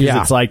drops, right?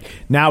 Because it's like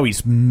now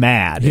he's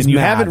mad, and you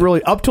haven't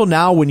really up till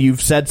now when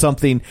you've said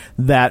something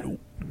that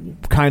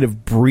kind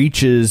of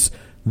breaches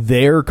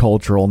their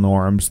cultural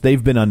norms,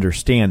 they've been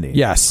understanding.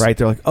 Yes. Right?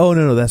 They're like, oh,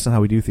 no, that's not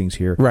how we do things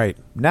here. Right.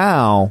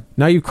 Now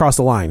you've crossed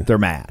the line. They're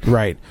mad.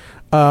 Right.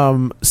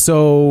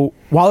 So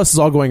while this is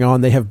all going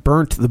on, they have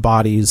burnt the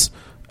bodies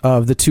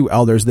of the two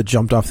elders that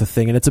jumped off the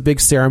thing. And it's a big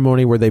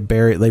ceremony where they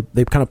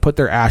kind of put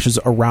their ashes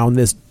around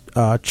this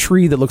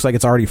tree that looks like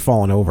it's already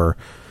fallen over.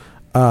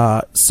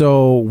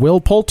 So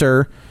Will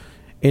Poulter,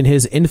 in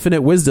his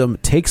infinite wisdom,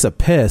 takes a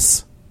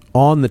piss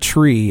on the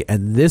tree,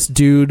 and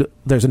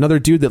there's another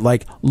dude that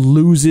like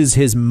loses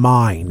his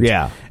mind.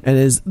 Yeah, and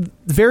is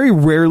very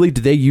rarely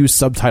do they use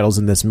subtitles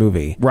in this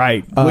movie,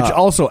 right? Which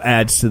also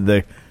adds to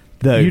the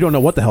you don't know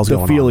what the hell's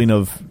going on, the feeling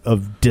of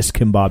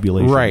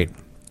discombobulation, right?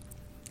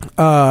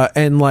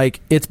 And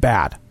like it's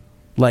bad.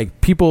 Like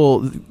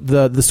people,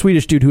 the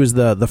Swedish dude who is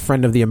the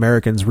friend of the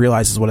Americans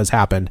realizes what has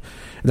happened,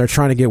 and they're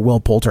trying to get Will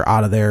Poulter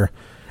out of there,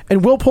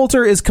 and Will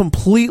Poulter is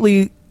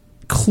completely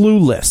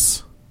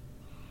clueless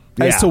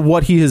as to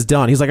what he has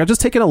done. He's like, I've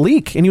just taken a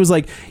leak. And he was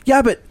like,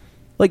 yeah, but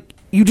like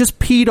you just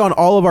peed on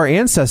all of our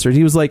ancestors.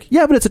 He was like,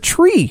 yeah, but it's a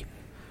tree.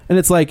 And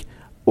it's like,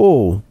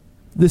 oh,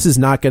 this is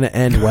not going to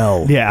end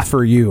well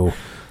for you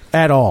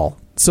at all.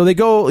 So they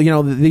go,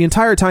 the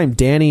entire time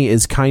Danny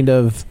is kind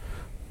of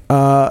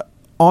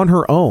on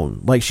her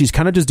own. Like she's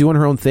kind of just doing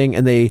her own thing.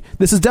 And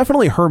this is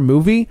definitely her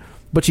movie,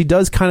 but she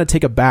does kind of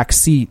take a back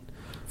seat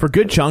for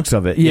good chunks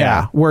of it.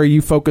 Yeah. Where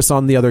you focus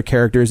on the other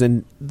characters,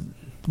 and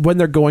when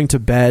they're going to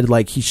bed,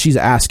 like she's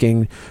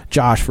asking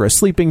Josh for a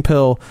sleeping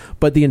pill,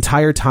 but the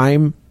entire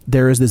time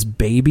there is this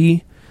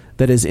baby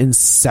that is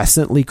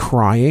incessantly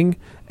crying,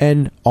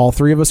 and all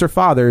three of us are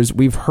fathers.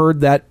 We've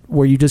heard that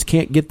where you just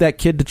can't get that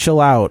kid to chill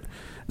out.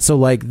 So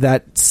like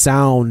that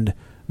sound,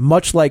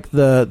 much like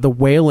the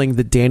wailing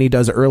that Danny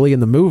does early in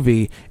the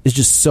movie, is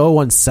just so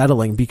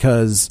unsettling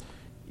because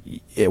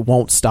it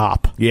won't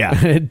stop.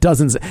 Yeah. It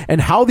doesn't. And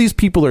how these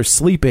people are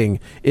sleeping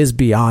is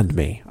beyond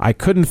me. I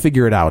couldn't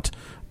figure it out.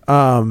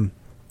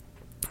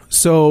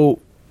 So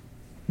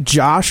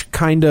Josh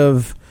kind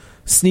of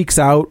sneaks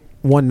out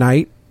one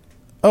night.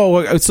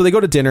 Oh, so they go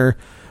to dinner,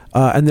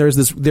 and there is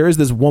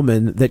this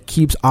woman that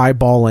keeps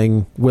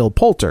eyeballing Will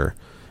Poulter,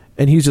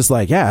 and he's just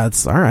like, yeah,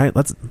 it's all right.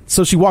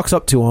 So she walks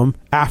up to him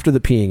after the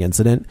peeing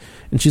incident,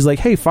 and she's like,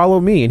 hey, follow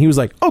me. And he was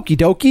like, okie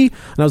dokie.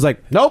 And I was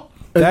like, nope,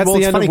 that's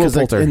the end of Will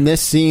Poulter. Like, in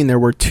this scene, there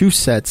were two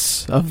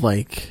sets of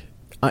like,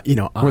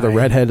 where the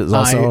redhead is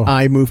also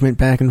eye movement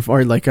back and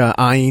forth, like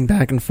eyeing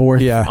back and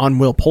forth on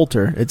Will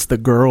Poulter. It's the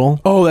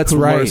girl. Oh, that's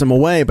right. Lures him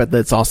away, but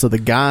that's also the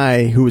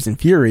guy who was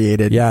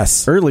infuriated.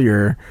 Yes.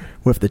 Earlier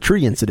with the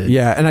tree incident.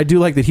 Yeah, and I do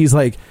like that he's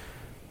like,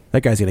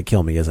 that guy's gonna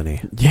kill me, isn't he?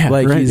 Yeah,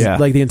 like right. he's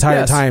like the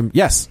entire time.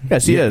 Yes,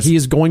 he is. He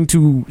is going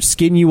to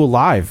skin you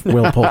alive,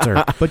 Will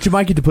Poulter. But you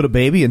might get to put a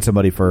baby in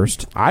somebody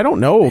first. I don't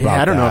know about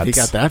that. I don't know if he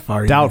got that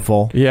far.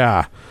 Doubtful.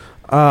 Yeah.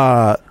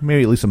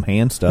 Maybe at least some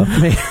hand stuff.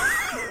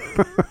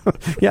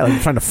 Yeah,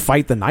 like trying to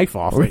fight the knife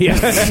off. Yeah.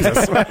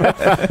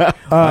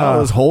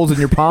 Those holes in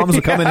your palms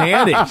will come in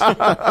handy.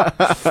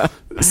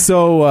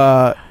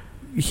 So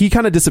he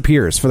kind of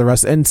disappears for the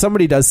rest, and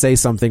somebody does say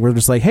something. We're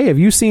just like, hey, have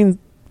you seen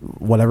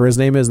whatever his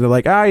name is? And they're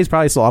like, he's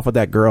probably still off with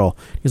that girl.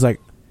 He's like,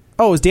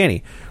 oh, it's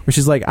Danny. Where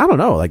she's like, I don't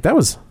know, like that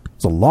was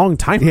a long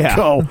time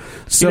ago.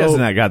 So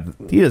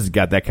he doesn't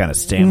got that kind of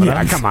stamina.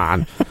 Yeah, come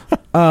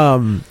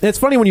on. It's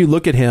funny when you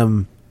look at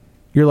him,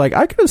 you're like,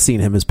 I could have seen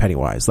him as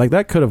Pennywise. Like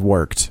that could have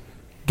worked,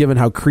 given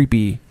how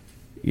creepy,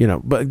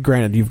 But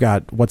granted, you've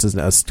got what's his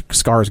name,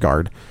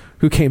 Skarsgård,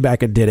 who came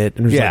back and did it,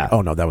 and was like,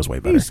 oh no, that was way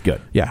better. He's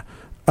good. Yeah.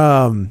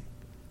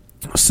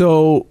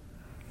 So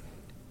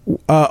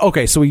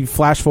we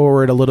flash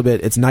forward a little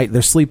bit. It's night.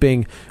 They're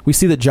sleeping. We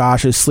see that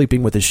Josh is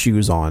sleeping with his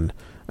shoes on,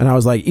 and I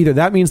was like, either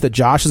that means that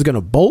Josh is going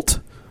to bolt,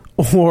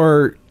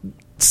 or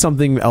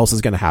something else is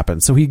going to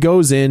happen. So he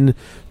goes in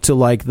to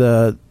like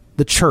the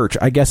church,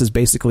 I guess is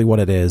basically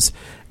what it is,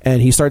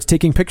 and he starts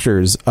taking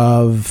pictures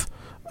of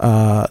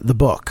the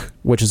book,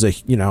 which is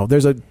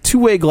there's a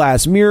two-way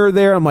glass mirror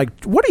there. I'm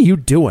like, what are you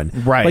doing?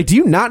 Right. Like, do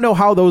you not know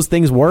how those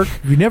things work?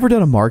 You've never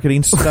done a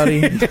marketing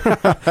study?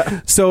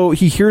 So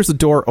he hears the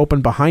door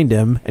open behind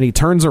him, and he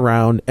turns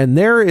around, and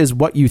there is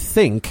what you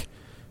think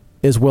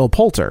is Will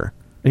Poulter.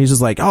 And he's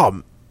just like,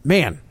 oh,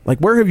 man, like,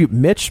 where have you,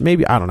 Mitch?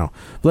 Maybe, I don't know.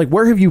 Like,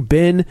 where have you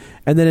been?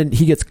 And then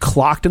he gets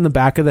clocked in the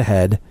back of the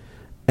head,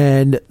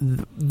 and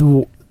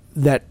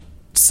that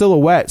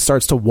silhouette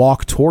starts to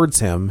walk towards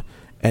him,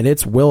 and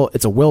it's a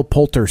Will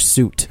Poulter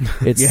suit.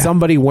 It's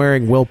somebody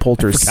wearing Will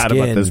Poulter's skin.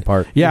 About this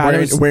part.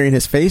 Yeah, wearing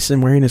his face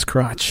and wearing his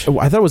crotch.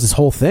 I thought it was his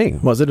whole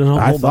thing. Was it a whole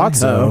I thing? thought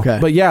so. Oh, okay.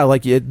 But yeah,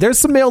 like, there's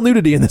some male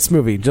nudity in this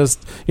movie.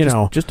 Just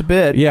a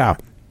bit. Yeah.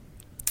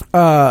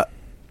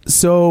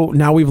 So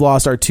now we've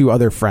lost our two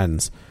other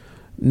friends.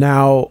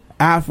 Now,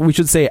 we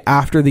should say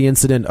after the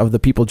incident of the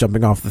people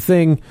jumping off the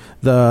thing,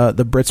 the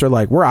Brits are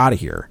like, we're out of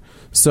here.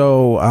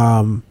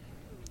 So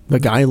the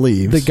guy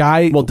leaves. The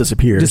guy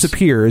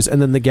disappears,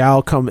 and then the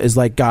gal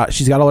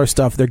she's got all her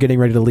stuff. They're getting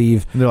ready to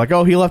leave. And they're like,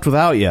 oh, he left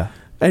without you.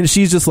 And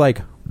she's just like,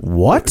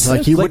 what?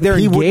 Like, they're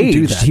engaged. Wouldn't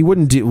do that. He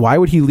wouldn't do. Why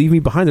would he leave me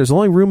behind? There's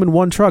only room in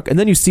one truck. And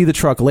then you see the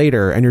truck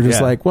later, and you're just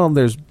like, well,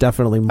 there's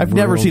definitely I've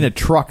never seen a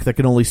truck that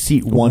can only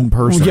seat one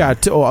person. Yeah,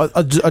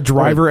 a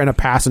driver and a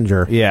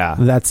passenger. Yeah.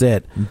 That's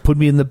it. Put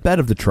me in the bed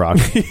of the truck.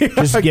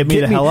 Just get me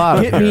the hell out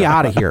of here. Get me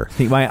out of here. I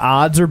think my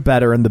odds are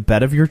better in the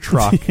bed of your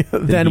truck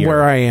than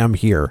where I am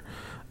here.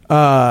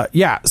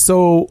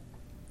 So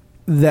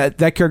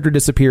that character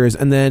disappears,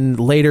 and then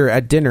later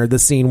at dinner, the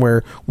scene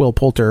where Will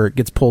Poulter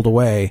gets pulled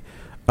away,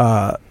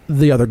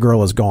 the other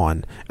girl is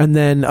gone. And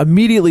then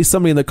immediately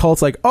somebody in the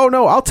cult's like, oh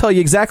no, I'll tell you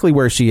exactly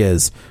where she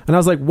is. And I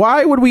was like,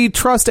 why would we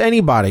trust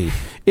anybody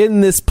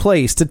in this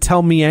place to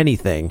tell me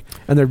anything?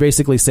 And they're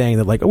basically saying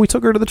that, like, oh, we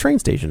took her to the train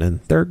station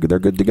and they're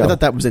good to go. I thought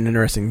that was an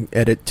interesting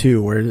edit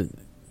too, where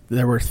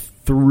there were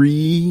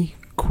 3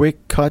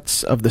 quick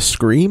cuts of the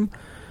scream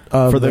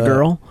for the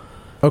girl.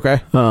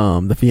 Okay.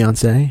 The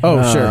fiance.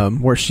 Oh, sure.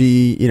 Where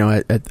she,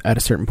 at a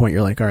certain point,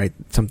 you're like, all right,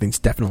 something's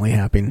definitely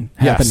happened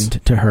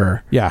to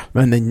her. Yeah.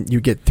 And then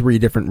you get 3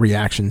 different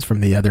reactions from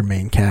the other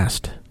main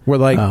cast. Where,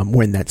 like,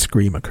 when that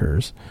scream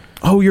occurs.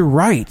 Oh, you're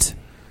right.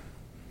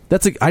 I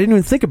didn't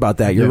even think about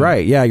that. You're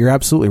right. Yeah, you're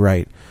absolutely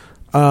right.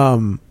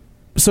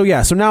 So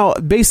now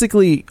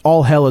basically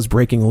all hell is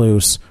breaking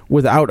loose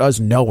without us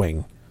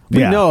knowing. We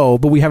know,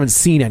 but we haven't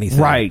seen anything.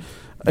 Right.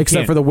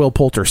 Except for the Will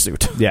Poulter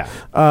suit. Yeah.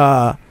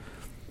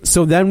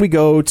 So then we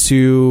go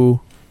to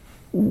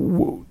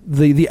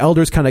the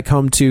elders kind of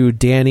come to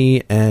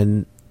Danny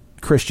and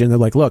Christian. They're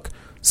like, look,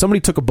 somebody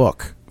took a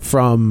book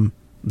from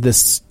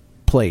this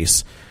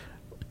place.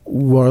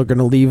 We're going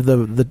to leave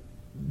the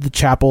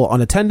chapel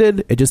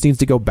unattended. It just needs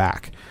to go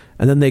back.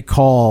 And then they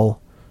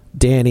call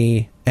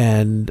Danny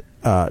and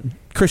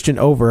Christian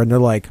over, and they're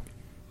like,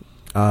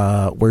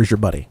 where's your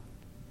buddy?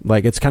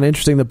 Like, it's kind of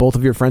interesting that both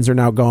of your friends are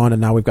now gone, and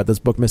now we've got this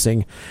book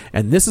missing.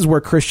 And this is where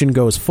Christian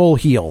goes full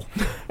heel.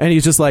 And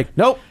he's just like,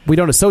 nope, we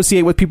don't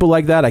associate with people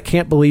like that. I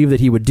can't believe that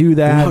he would do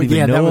that. Oh,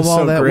 yeah, that was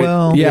so great.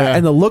 Well. Yeah,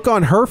 and the look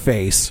on her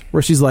face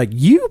where she's like,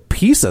 you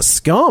piece of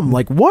scum.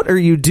 Like, what are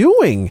you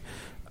doing?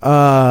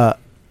 So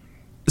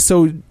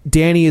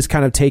Danny is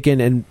kind of taken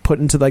and put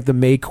into, like, the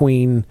May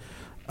Queen...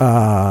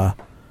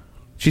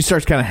 She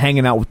starts kind of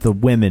hanging out with the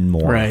women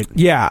more. Right.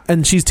 Yeah,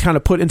 and she's kind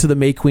of put into the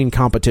May Queen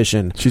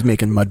competition. She's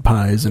making mud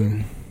pies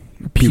and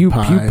pew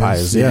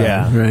pies.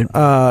 Yeah.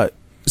 Right.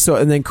 So,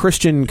 and then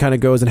Christian kind of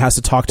goes and has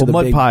to talk to the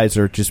mud pies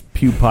are just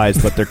pew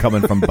pies, but they're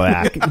coming from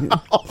back.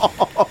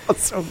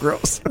 That's so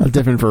gross. A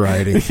different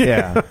variety.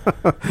 Yeah.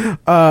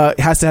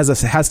 Has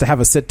to have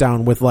a sit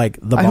down with, like,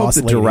 the I boss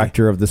hope the lady.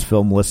 Director of this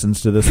film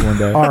listens to this one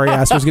day. Ari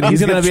Aster's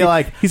he's gonna be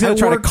like, he's gonna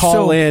try to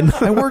call in.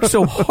 I worked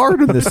so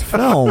hard on this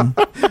film.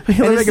 And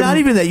it's not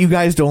even that you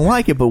guys don't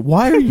like it, but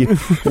why do you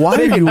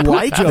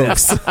like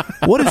this?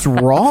 What is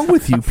wrong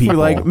with you people?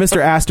 We're like, Mr.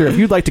 Astor, if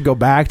you'd like to go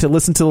back to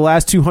listen to the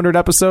last 200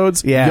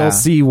 episodes, you'll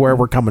see where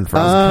we're coming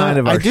from.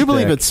 I do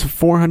believe it's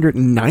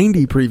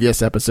 490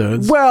 previous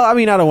episodes. Well, I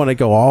mean, I don't want to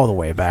go all the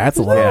way back. That's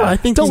a lot. Yeah, I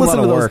think don't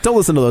listen to those. Don't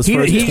listen to those. He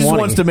first just 20.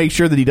 wants to make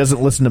sure that he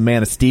doesn't listen to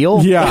Man of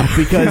Steel. Yeah,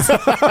 because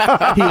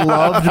he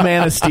loved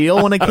Man of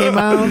Steel when it came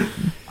out.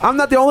 I'm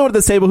not the only one at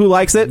this table who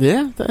likes it.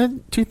 Yeah,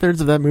 2/3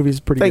 of that movie is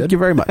pretty good. Thank you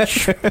very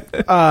much.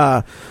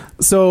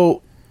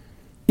 So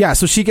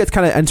she gets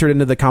kind of entered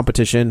into the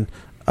competition,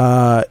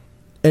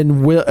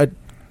 and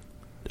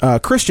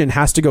Christian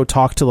has to go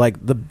talk to,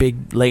 like, the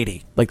big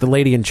lady, like the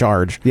lady in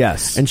charge.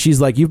 Yes. And she's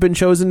like, you've been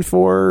chosen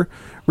for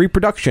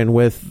reproduction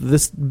with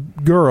this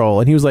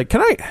girl. And he was like,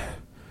 can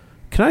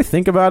I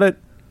think about it?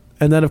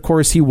 And then, of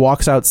course, he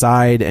walks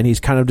outside and he's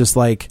kind of just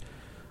like,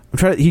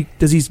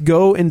 does he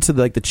go into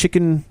the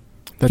chicken?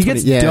 That's he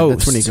gets dosed.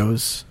 That's when he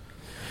goes.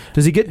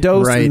 Does he get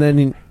dosed? Right. And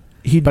then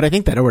but I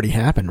think that already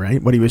happened,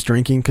 right? What he was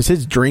drinking, because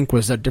his drink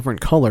was a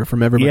different color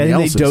from everybody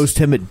else's. Yeah, they dosed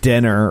him at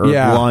dinner or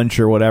lunch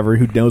or whatever.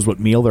 Who knows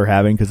what meal they're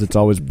having because it's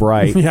always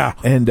bright. Yeah,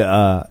 and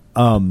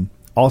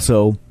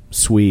also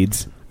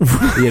Swedes,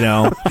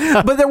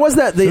 But there was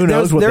that. Who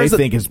knows what they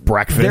think is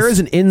breakfast? There is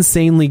an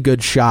insanely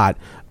good shot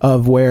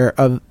of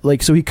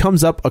so he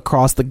comes up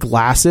across the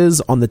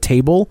glasses on the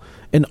table,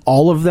 and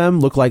all of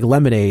them look like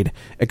lemonade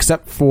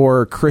except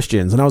for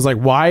Christian's. And I was like,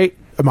 why?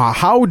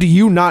 how do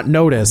you not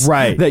notice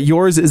that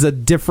yours is a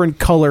different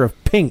color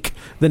of pink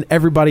than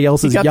everybody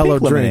else's yellow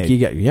drink?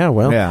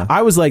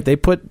 I was like, they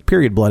put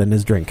period blood in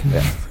his drink.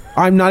 Yeah.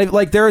 I'm not even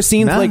like, there are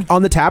scenes like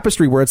on the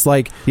tapestry where it's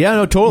like,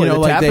 totally. You know, the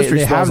like tapestry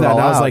they have that. And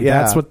I was like,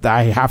 that's what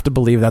I have to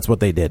believe. That's what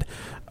they did.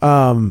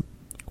 And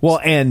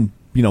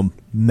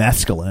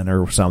mescaline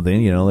or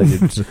something, like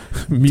it's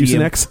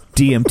Mucinex,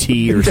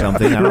 DMT or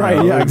something. I don't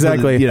know. Yeah,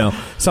 exactly.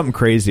 Something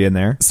crazy in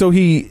there. So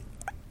he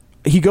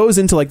goes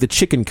into like the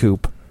chicken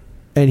coop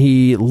and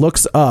he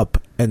looks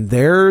up and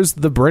there's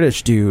the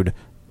British dude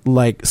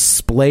like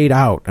splayed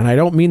out, and I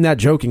don't mean that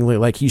jokingly.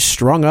 Like he's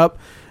strung up.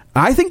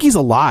 I think he's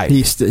alive.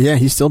 He's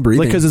still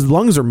breathing because his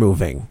lungs are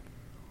moving.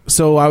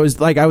 So I was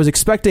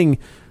expecting.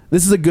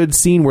 This is a good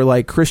scene where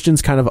like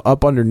Christian's kind of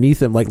up underneath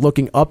him, like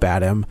looking up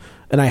at him,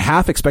 and I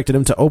half expected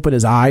him to open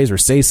his eyes or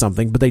say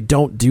something, but they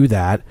don't do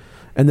that.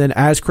 And then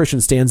as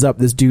Christian stands up,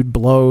 this dude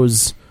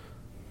blows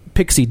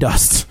pixie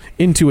dust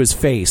into his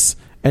face,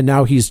 and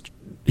now he's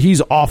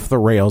off the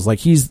rails. Like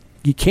he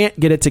can't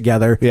get it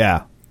together.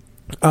 Yeah.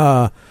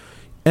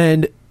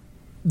 And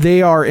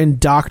they are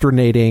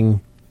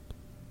indoctrinating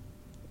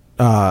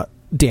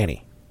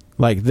Danny.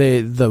 Like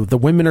the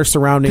women are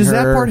surrounding her. Does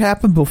that part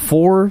happen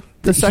before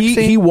the sex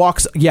scene? He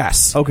walks.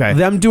 Yes. Okay.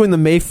 Them doing the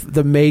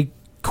May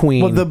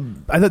Queen. Well,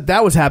 I thought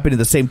that was happening at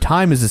the same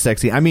time as the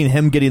sex scene. I mean,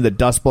 him getting the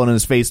dust blown in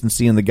his face and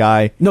seeing the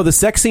guy. No, the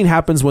sex scene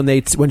happens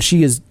when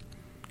she is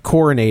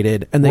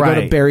coronated and they go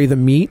to bury the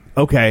meat.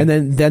 Okay.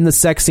 And then the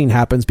sex scene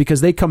happens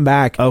because they come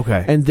back.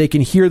 Okay. And they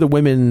can hear the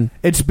women.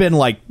 It's been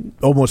like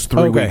almost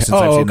 3 weeks since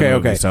I've seen the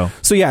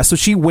movie. So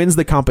she wins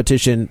the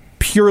competition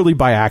purely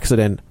by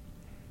accident.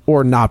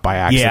 Or not by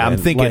accident. Yeah, I'm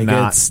thinking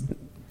not.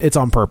 It's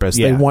on purpose.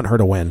 Yeah. They want her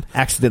to win.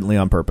 Accidentally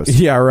on purpose.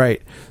 Yeah,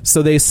 right.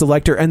 So they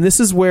select her. And this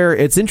is where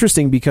it's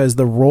interesting because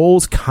the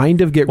roles kind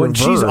of get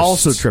reversed. She's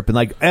also tripping.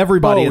 Like,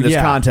 everybody in this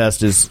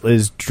contest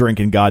is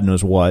drinking God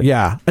knows what.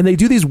 Yeah. And they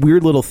do these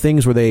weird little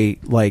things where they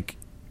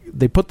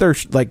put their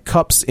like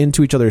cups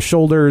into each other's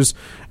shoulders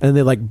and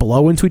they like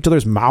blow into each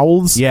other's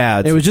mouths.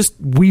 Yeah. It was just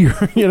weird,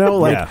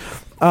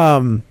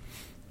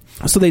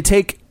 so they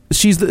take...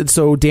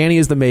 So Danny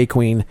is the May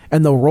Queen,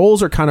 and the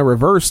roles are kind of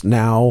reversed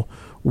now,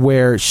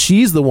 where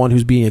she's the one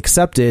who's being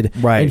accepted,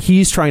 and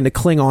he's trying to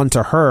cling on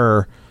to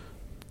her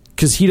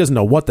because he doesn't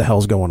know what the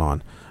hell's going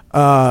on.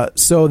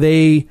 So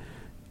they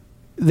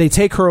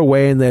take her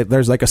away, and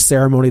there's like a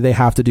ceremony they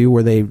have to do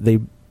where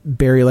they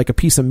bury like a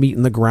piece of meat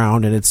in the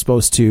ground, and it's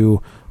supposed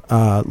to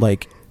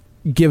like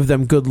give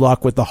them good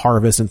luck with the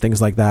harvest and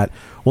things like that.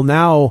 Well,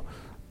 now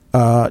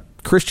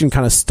Christian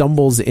kind of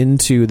stumbles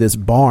into this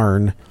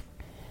barn.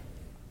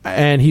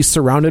 And he's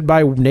surrounded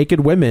by naked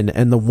women,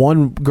 and the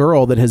one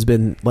girl that has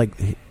been like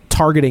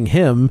targeting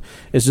him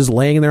is just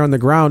laying there on the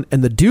ground,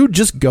 and the dude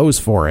just goes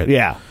for it.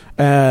 Yeah,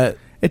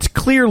 it's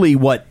clearly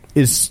what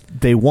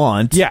they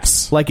want.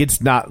 Yes, like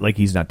it's not like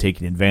he's not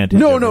taking advantage.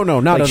 No,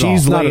 not like at all.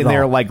 She's laying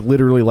there like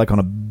literally like on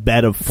a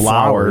bed of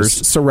flowers,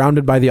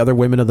 surrounded by the other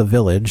women of the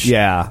village.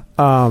 Yeah,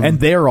 and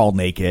they're all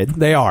naked.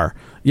 They are.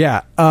 Yeah,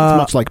 it's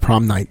much like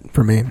prom night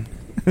for me.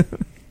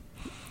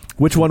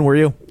 Which one were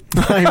you?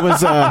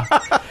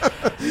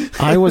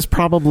 I was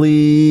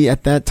probably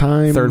at that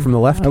time third from the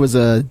left. I was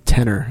a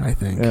tenor, I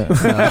think.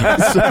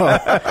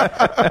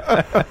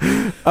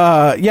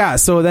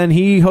 So then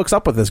he hooks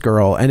up with this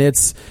girl, and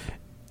it's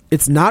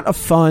not a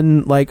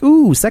fun like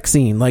sex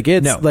scene. Like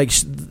it's like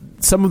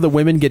some of the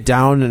women get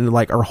down and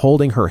like are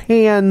holding her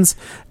hands,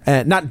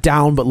 not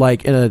down, but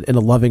like in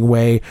a loving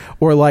way,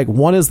 or like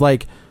one is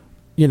like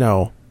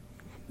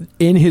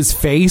in his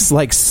face,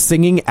 like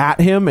singing at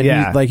him, and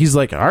he's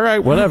like, all right,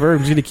 whatever, I'm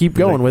just gonna keep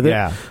going with it.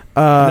 Yeah.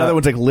 Another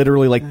one's like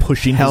literally like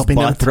pushing, helping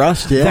his butt. him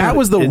thrust. Yeah, that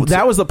was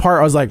the part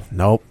I was like,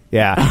 nope.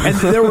 Yeah, and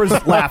there was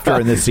laughter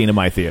in this scene in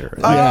my theater.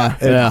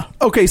 Yeah.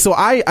 Okay, so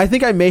I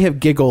think I may have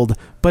giggled,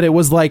 but it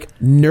was like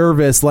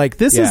nervous. Like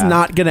this is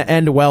not gonna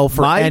end well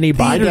for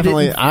anybody.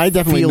 I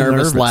definitely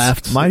nervous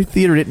laughed. My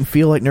theater didn't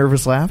feel like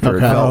nervous laughter.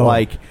 Okay. It felt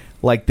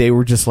like they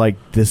were just like,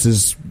 this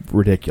is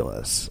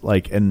ridiculous.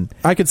 Like, and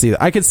I could see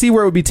that. I could see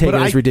where it would be taken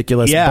as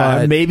ridiculous. Yeah,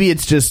 but maybe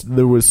it's just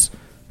there was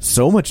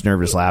so much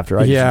nervous laughter.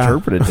 I just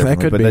interpreted it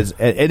differently. That could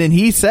be. And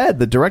then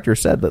the director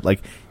said that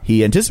like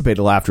he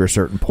anticipated laughter at a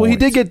certain point. Well,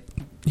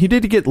 he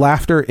did get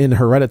laughter in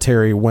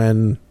Hereditary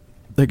when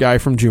the guy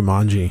from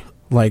Jumanji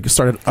like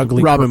started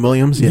ugly. Robin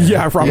Williams.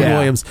 Yeah, Robin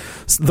Williams,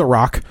 The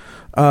Rock,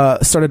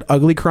 started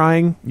ugly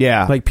crying.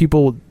 Yeah, like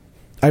people.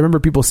 I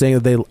remember people saying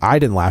that I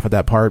didn't laugh at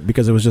that part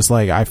because it was just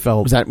like I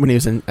felt. Was that when he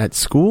was at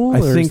school?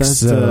 I think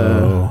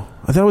so.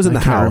 I thought it was in the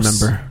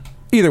house. Remember.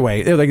 Either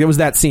way, it was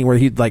that scene where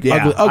he like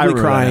ugly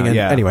crying and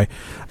anyway.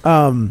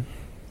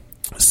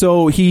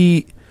 So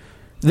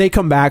they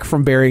come back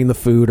from burying the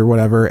food or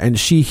whatever, and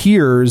she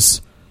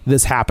hears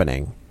this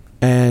happening,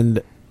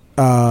 and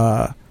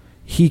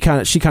she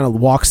kind of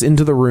walks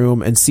into the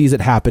room and sees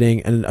it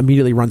happening and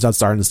immediately runs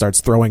outside and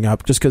starts throwing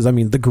up just because, I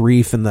mean, the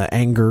grief and the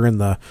anger and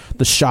the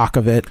shock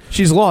of it.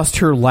 She's lost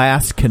her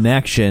last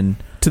connection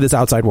to this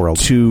outside world.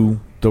 To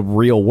the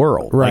real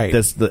world. Right.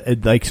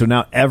 So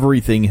now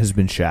everything has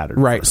been shattered.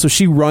 Right. So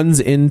she runs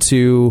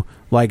into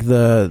like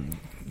the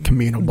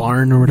communal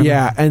barn or whatever.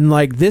 Yeah, and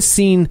like this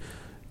scene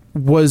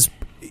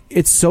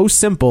it's so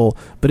simple,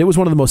 but it was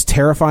one of the most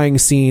terrifying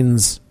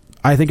scenes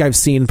I think I've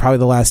seen probably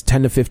the last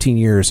 10 to 15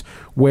 years,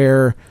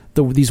 where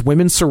these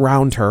women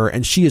surround her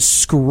and she is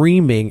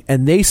screaming,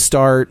 and they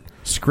start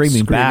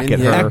screaming back at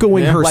her,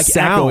 echoing her like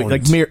sound,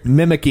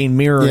 mimicking,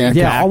 mirroring,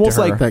 almost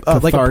like a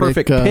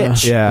perfect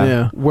pitch.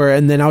 Where,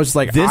 and then I was just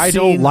like, I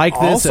don't like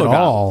this at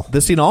all.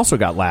 This scene also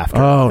got laughter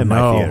in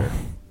my theater.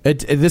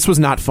 This was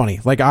not funny.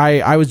 Like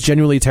I was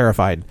genuinely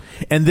terrified.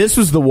 And this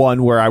was the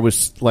one where I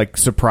was like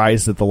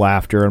surprised at the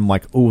laughter. I'm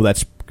like, oh,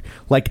 that's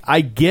like,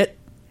 I get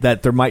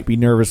that there might be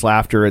nervous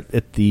laughter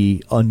at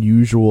the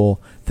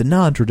unusual, the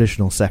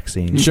non-traditional sex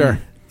scene. Sure.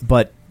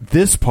 But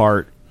this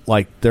part,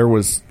 like, there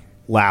was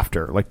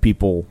laughter. Like,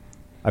 people,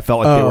 I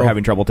felt like they were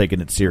having trouble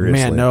taking it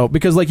seriously. Man, no.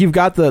 Because, like, you've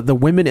got the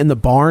women in the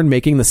barn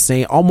making the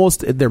same,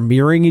 almost, they're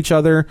mirroring each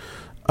other.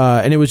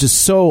 And it was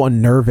just so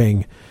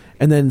unnerving.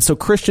 And then, so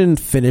Christian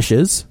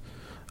finishes,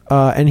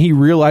 and he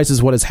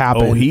realizes what has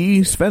happened. Oh,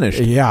 he's finished.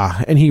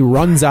 Yeah. And he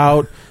runs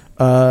out,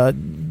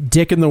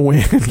 dick in the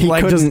wind.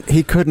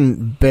 He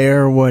couldn't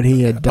bear what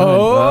he had done.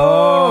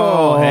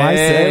 I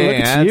say,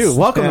 look at you.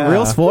 Welcome to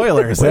Real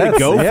Spoilers. Way to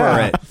go for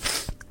it.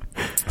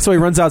 So he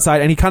runs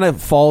outside, and he kind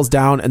of falls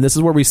down, and this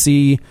is where we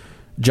see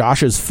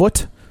Josh's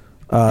foot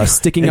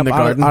sticking up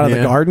out of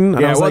the garden.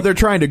 And well, they're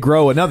trying to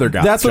grow another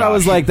guy. That's what I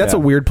was like. That's a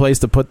weird place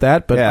to put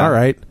that, but all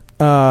right.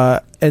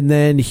 And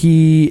then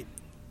I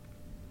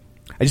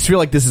just feel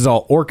like this is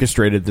all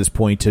orchestrated at this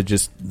point to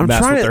just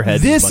mess with their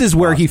heads. This is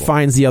where he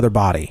finds the other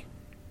body.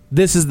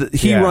 This is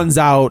he runs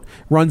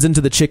into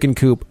the chicken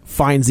coop,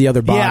 finds the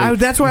other body. Yeah,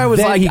 that's why I was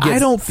like, I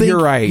don't think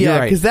you're right.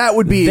 Because that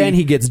would be then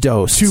he gets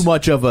dosed. Too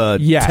much of a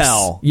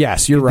tell.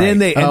 Yes, you're right.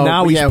 Then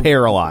now he's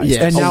paralyzed.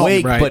 Yes. And now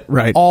awake, but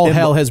all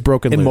hell has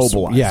broken loose.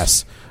 Immobilized.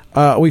 Yes.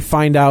 We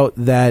find out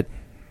that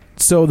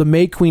the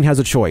May Queen has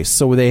a choice.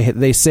 So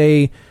they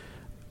say,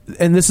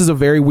 and this is a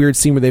very weird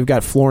scene where they've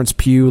got Florence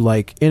Pugh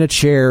like in a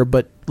chair,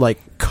 but like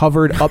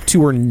covered up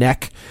to her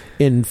neck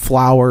in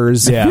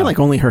flowers. I feel like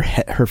only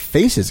her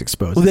face is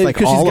exposed. Well, like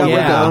she's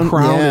got a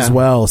crown as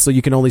well, so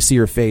you can only see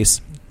her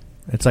face.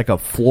 It's like a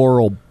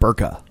floral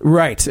burqa.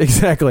 Right,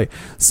 exactly.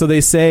 So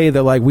they say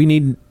that like we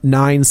need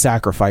 9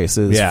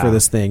 sacrifices for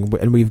this thing,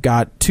 and we've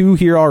got 2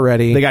 here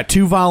already. They got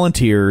 2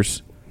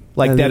 volunteers.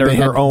 Like that are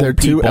their own they're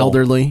people. Too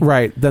elderly.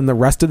 Right. Then the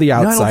rest of the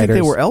outsiders. No, I don't think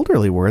they were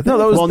elderly, were they?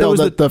 No,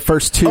 the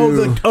first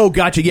 2.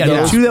 Gotcha.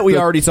 Yeah, the 2 that we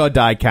already saw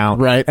die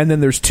count. Right. And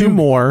then there's 2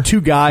 more. 2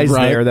 guys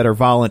there that are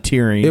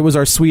volunteering. It was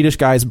our Swedish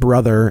guy's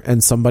brother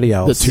and somebody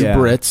else. The 2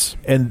 Brits.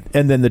 And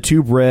then the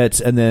 2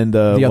 Brits and then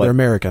the other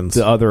Americans.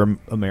 The other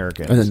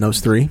Americans. And then those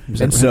 3.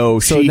 And so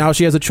now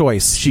she has a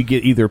choice. She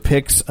either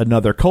picks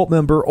another cult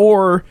member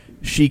or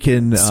she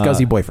can...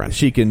 Scuzzy boyfriend.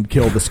 She can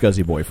kill the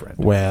scuzzy boyfriend.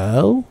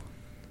 Well...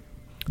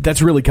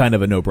 That's really kind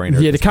of a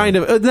no-brainer. Yeah,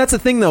 that's the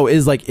thing, though,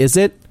 is like, is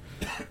it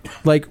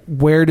like,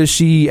 where does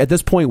she at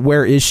this point?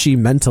 Where is she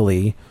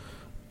mentally?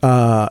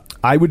 I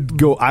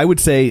would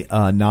say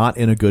not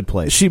in a good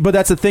place. But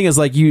that's the thing is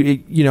like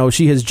you know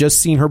she has just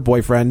seen her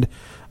boyfriend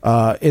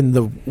in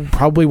the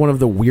probably one of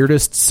the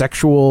weirdest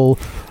sexual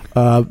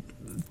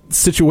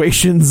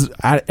situations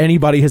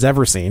anybody has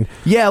ever seen.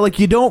 Yeah, like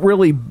you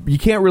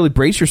can't really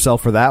brace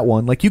yourself for that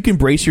one. Like you can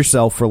brace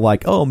yourself for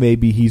like, oh,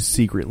 maybe he's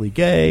secretly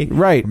gay,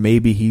 right? Or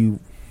maybe he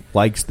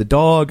likes the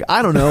dog.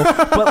 I don't know,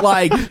 but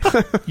like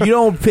you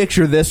don't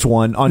picture this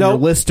one on your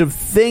list of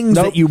things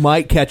that you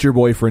might catch your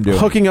boyfriend doing.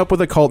 Hooking up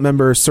with a cult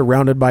member,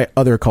 surrounded by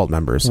other cult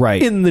members,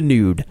 right? In the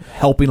nude,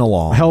 helping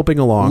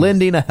along,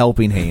 lending a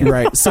helping hand,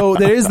 right? So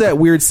there is that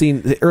weird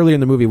scene earlier in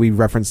the movie we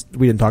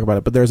didn't talk about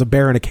it, but there's a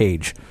bear in a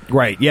cage,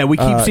 right? Yeah, we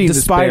keep seeing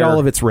despite this bear, all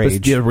of its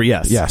rage.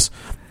 Yes.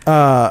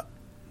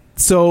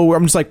 So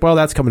I'm just like, well,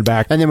 that's coming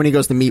back. And then when he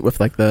goes to meet with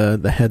like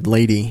the head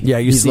lady,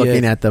 he's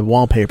looking at the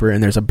wallpaper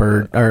and there's a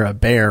bird or a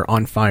bear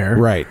on fire.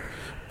 Right.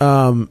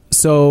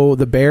 So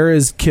the bear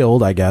is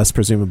killed, I guess,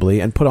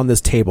 presumably, and put on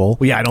this table.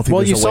 Well, yeah, I don't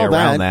think there's a way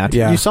around that.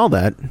 Yeah. You saw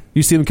that.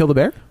 You see them kill the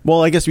bear?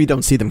 Well, I guess we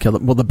don't see them kill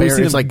it. Well, the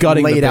bear is like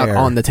gutting laid out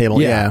on the table.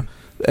 Yeah.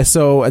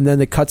 So, and then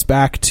it cuts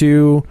back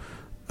to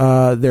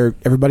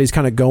everybody's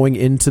kind of going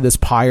into this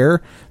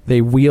pyre.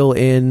 They wheel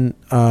in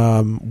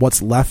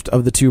what's left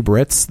of the 2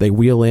 Brits. They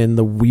wheel in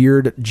the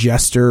weird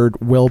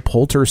gestured Will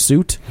Poulter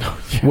suit,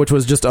 which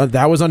was just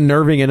that was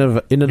unnerving in and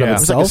of itself. It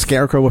was like a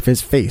scarecrow with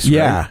his face.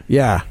 Yeah,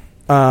 right?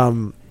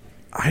 yeah.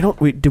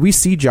 Do we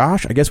see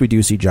Josh? I guess we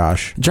do see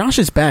Josh. Josh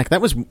is back. That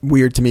was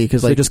weird to me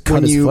because like just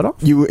cut his foot off?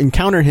 You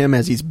encounter him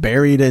as he's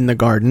buried in the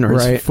garden, or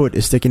his foot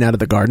is sticking out of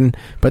the garden.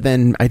 But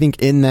then I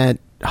think in that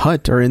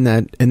hut or in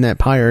that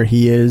pyre,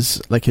 he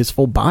is like his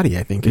full body.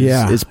 I think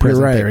is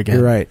present there again.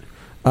 You're right.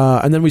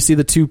 And then we see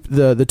the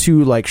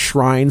two like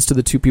shrines to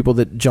the 2 people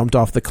that jumped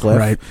off the cliff,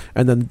 right?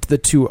 And then the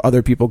 2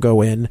 other people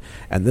go in,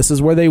 and this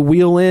is where they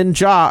wheel in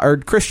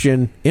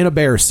Christian in a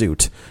bear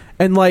suit,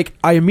 and like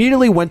I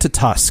immediately went to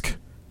Tusk.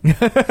 You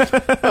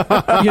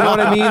know what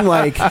I mean?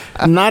 Like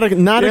not a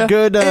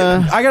good.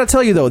 I gotta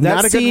tell you though, that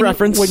not a scene, good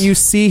reference.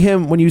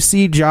 when you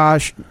see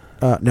Josh.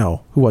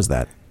 No, who was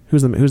that?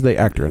 Who's the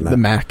actor in that? The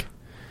Mac.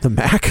 The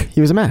Mac.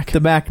 He was a Mac. The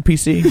Mac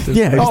PC.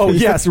 Yeah. Oh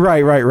yes,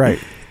 right.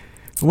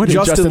 What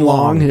Justin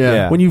Long.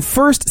 Yeah. When you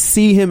first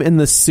see him in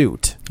the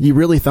suit, you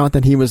really thought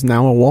that he was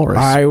now a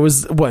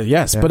walrus.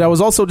 Yes, but I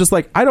was also just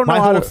like, I don't know My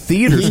how whole to.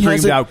 theater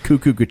screamed out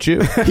 "Cuckoo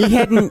Cuckoo."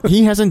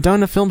 He hasn't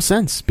done a film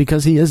since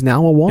because he is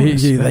now a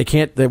walrus. They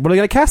can't. What are they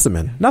going to cast him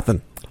in?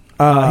 Nothing.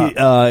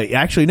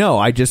 Actually, no.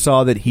 I just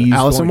saw that he's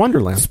Alice in going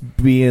Wonderland. to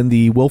be in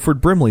the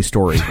Wilford Brimley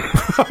story.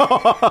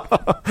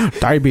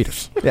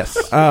 Diabetes. Yes.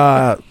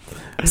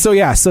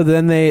 So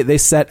then they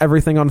set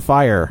everything on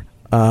fire.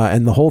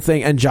 And the whole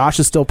thing, and Josh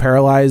is still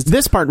paralyzed.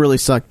 This part really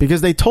sucked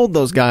because they told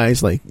those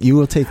guys, like, you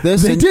will take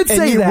this. They did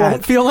say you that.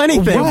 won't feel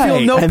anything. Right. You'll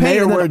feel no and pain. They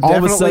And were then all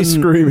of a definitely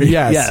sudden, screaming.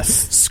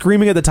 Yes,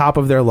 screaming at the top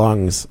of their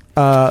lungs,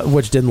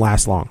 which didn't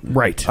last long.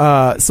 Right.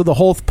 So the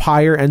whole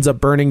pyre ends up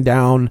burning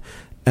down,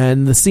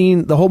 and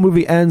the whole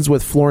movie ends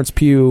with Florence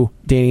Pugh,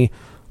 Danny,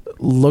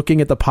 looking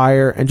at the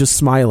pyre and just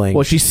smiling.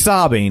 Well, she's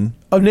sobbing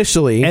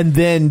initially, and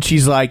then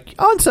she's like,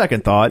 on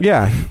second thought,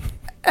 yeah,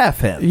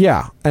 F him.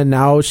 Yeah, and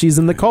now she's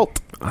in the cult.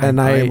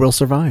 And I will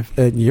survive.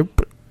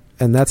 Yep.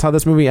 And that's how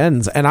this movie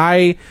ends. And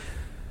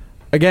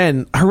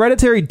again,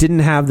 Hereditary didn't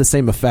have the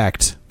same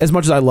effect as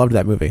much as I loved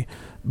that movie.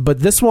 But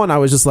this one, I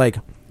was just like,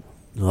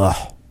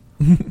 ugh.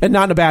 And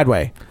not in a bad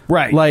way.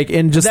 Right. Like,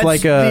 in just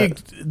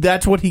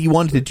that's what he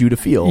wanted you to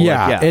feel.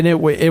 Yeah. Like, And it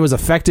was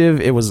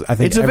effective. It was, I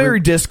think. It's a very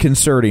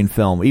disconcerting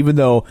film, even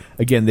though,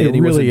 again, the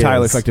ending wasn't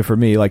entirely effective for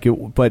me.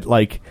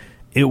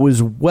 It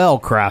was well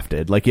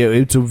crafted. Like,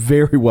 it's a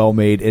very well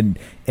made, and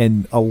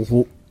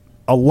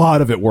a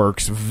lot of it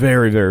works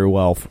very, very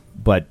well,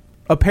 but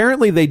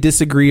apparently they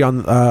disagree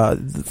on.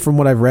 From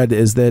what I've read,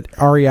 is that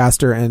Ari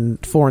Aster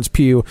and Florence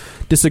Pugh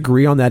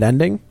disagree on that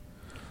ending.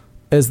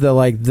 It's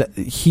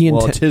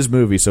his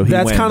movie, so he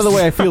wins. That's kind of the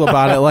way I feel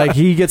about it. Like,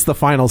 he gets the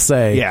final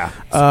say. Yeah.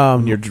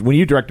 When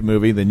you direct a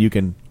movie, then you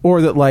can,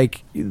 or that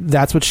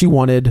that's what she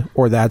wanted,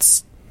 or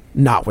that's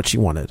not what she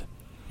wanted.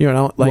 You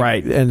know,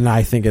 right? And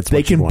I think it's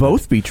they can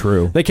both be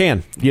true. They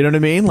can. You know what I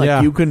mean?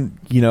 Like you can,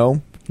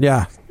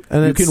 yeah.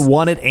 And you can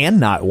want it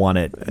and not want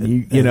it.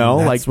 You know,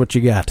 that's like what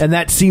you get. And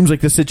that seems like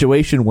the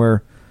situation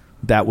where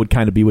that would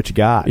kind of be what you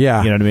got.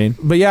 Yeah, you know what I mean.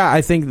 But yeah,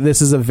 I think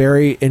this is a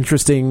very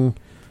interesting.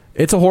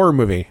 It's a horror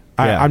movie.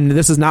 Yeah.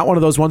 This is not one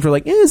of those ones where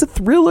is it a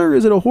thriller?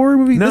 Is it a horror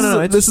movie?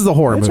 No, this is a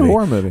horror movie. It's a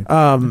horror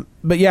movie.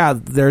 But yeah,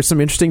 there's some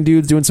interesting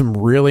dudes doing some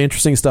really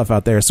interesting stuff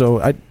out there.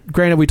 So,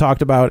 granted, we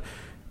talked about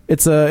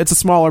it's a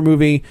smaller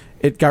movie.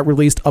 It got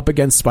released up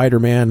against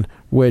Spider-Man,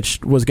 which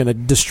was going to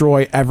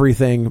destroy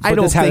everything. But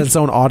this had its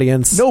own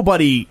audience.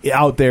 Nobody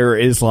out there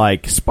is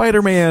like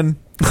Spider-Man,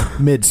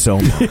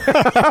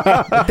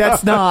 Midsommar.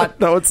 That's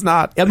not. No, it's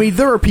not. I mean,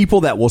 there are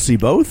people that will see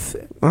both.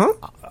 Uh-huh.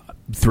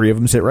 3 of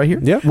them sit right here.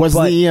 Yeah. Was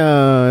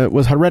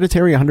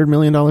Hereditary a $100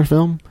 million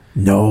film?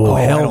 No,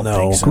 I hell don't no.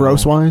 think so.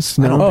 Gross wise,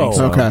 no. I don't think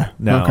so. Okay,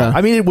 no. Okay.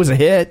 I mean, it was a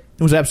hit.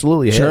 It was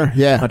absolutely a hit. Sure,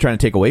 yeah. I'm not trying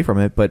to take away from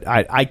it, but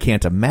I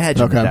can't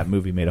imagine that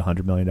movie made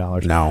 $100 million.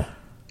 No.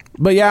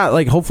 But yeah,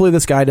 like, hopefully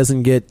this guy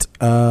doesn't get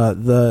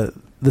the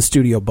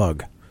studio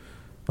bug.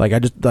 Like, I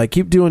just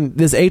keep doing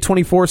this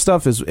A24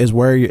 stuff is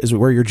where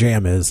your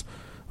jam is.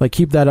 Like,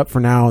 keep that up for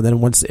now, and then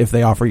if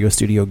they offer you a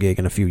studio gig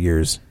in a few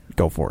years,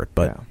 go for it.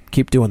 But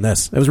keep doing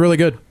this. It was really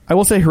good. I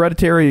will say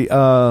Hereditary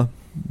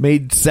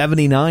made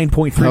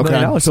 $79.3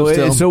 million. So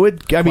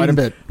it I mean, a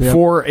bit. Yep.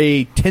 For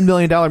a $10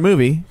 million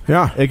movie,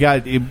 yeah, it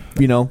got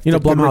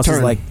Blumhouse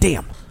is like,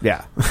 damn.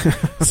 Yeah.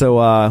 So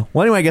well,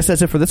 anyway, I guess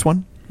that's it for this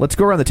one. Let's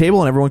go around the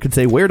table and everyone can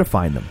say where to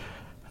find them.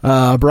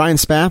 Brian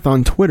Spath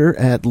on Twitter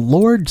at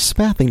Lord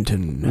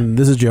Spathington. And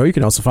this is Joe. You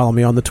can also follow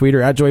me on the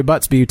Twitter at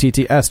JoeyButts,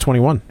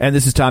 BUTTS21. And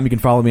this is Tom. You can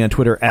follow me on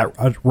Twitter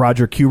at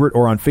Roger Kubert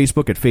or on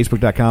Facebook at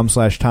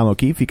Facebook.com/Tom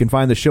O'Keefe. You can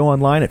find the show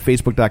online at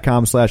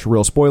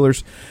Facebook.com/Real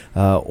Spoilers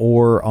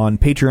or on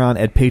Patreon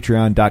at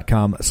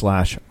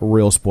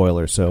Patreon.com/Real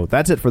Spoilers. So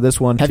that's it for this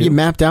one. Have you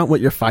mapped out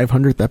what your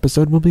 500th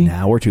episode will be?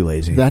 Nah, we're too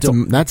lazy.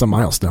 That's a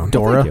milestone.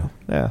 Dora.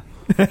 Yeah.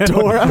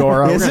 Dora?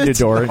 We're Is going to do it?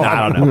 Dora.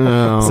 I don't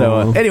know. No.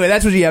 So anyway,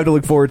 that's what you have to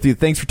look forward to.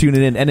 Thanks for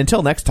tuning in. And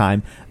until next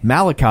time,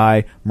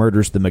 Malachi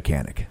murders the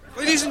mechanic.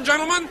 Ladies and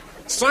gentlemen,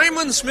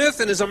 Simon Smith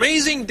and his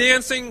amazing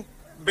dancing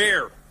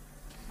bear.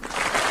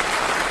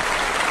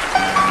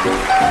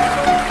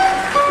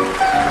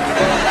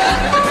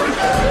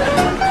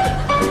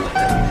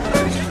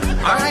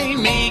 I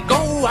may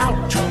go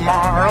out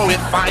tomorrow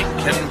if I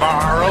can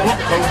borrow a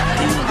coat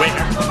to wear.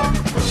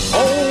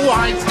 Oh,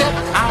 I'd step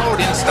out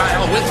in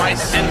style with my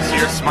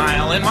sincere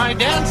smile and my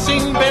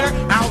dancing bear.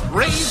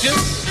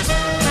 Outrageous,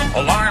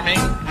 alarming,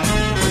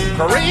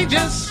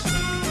 courageous.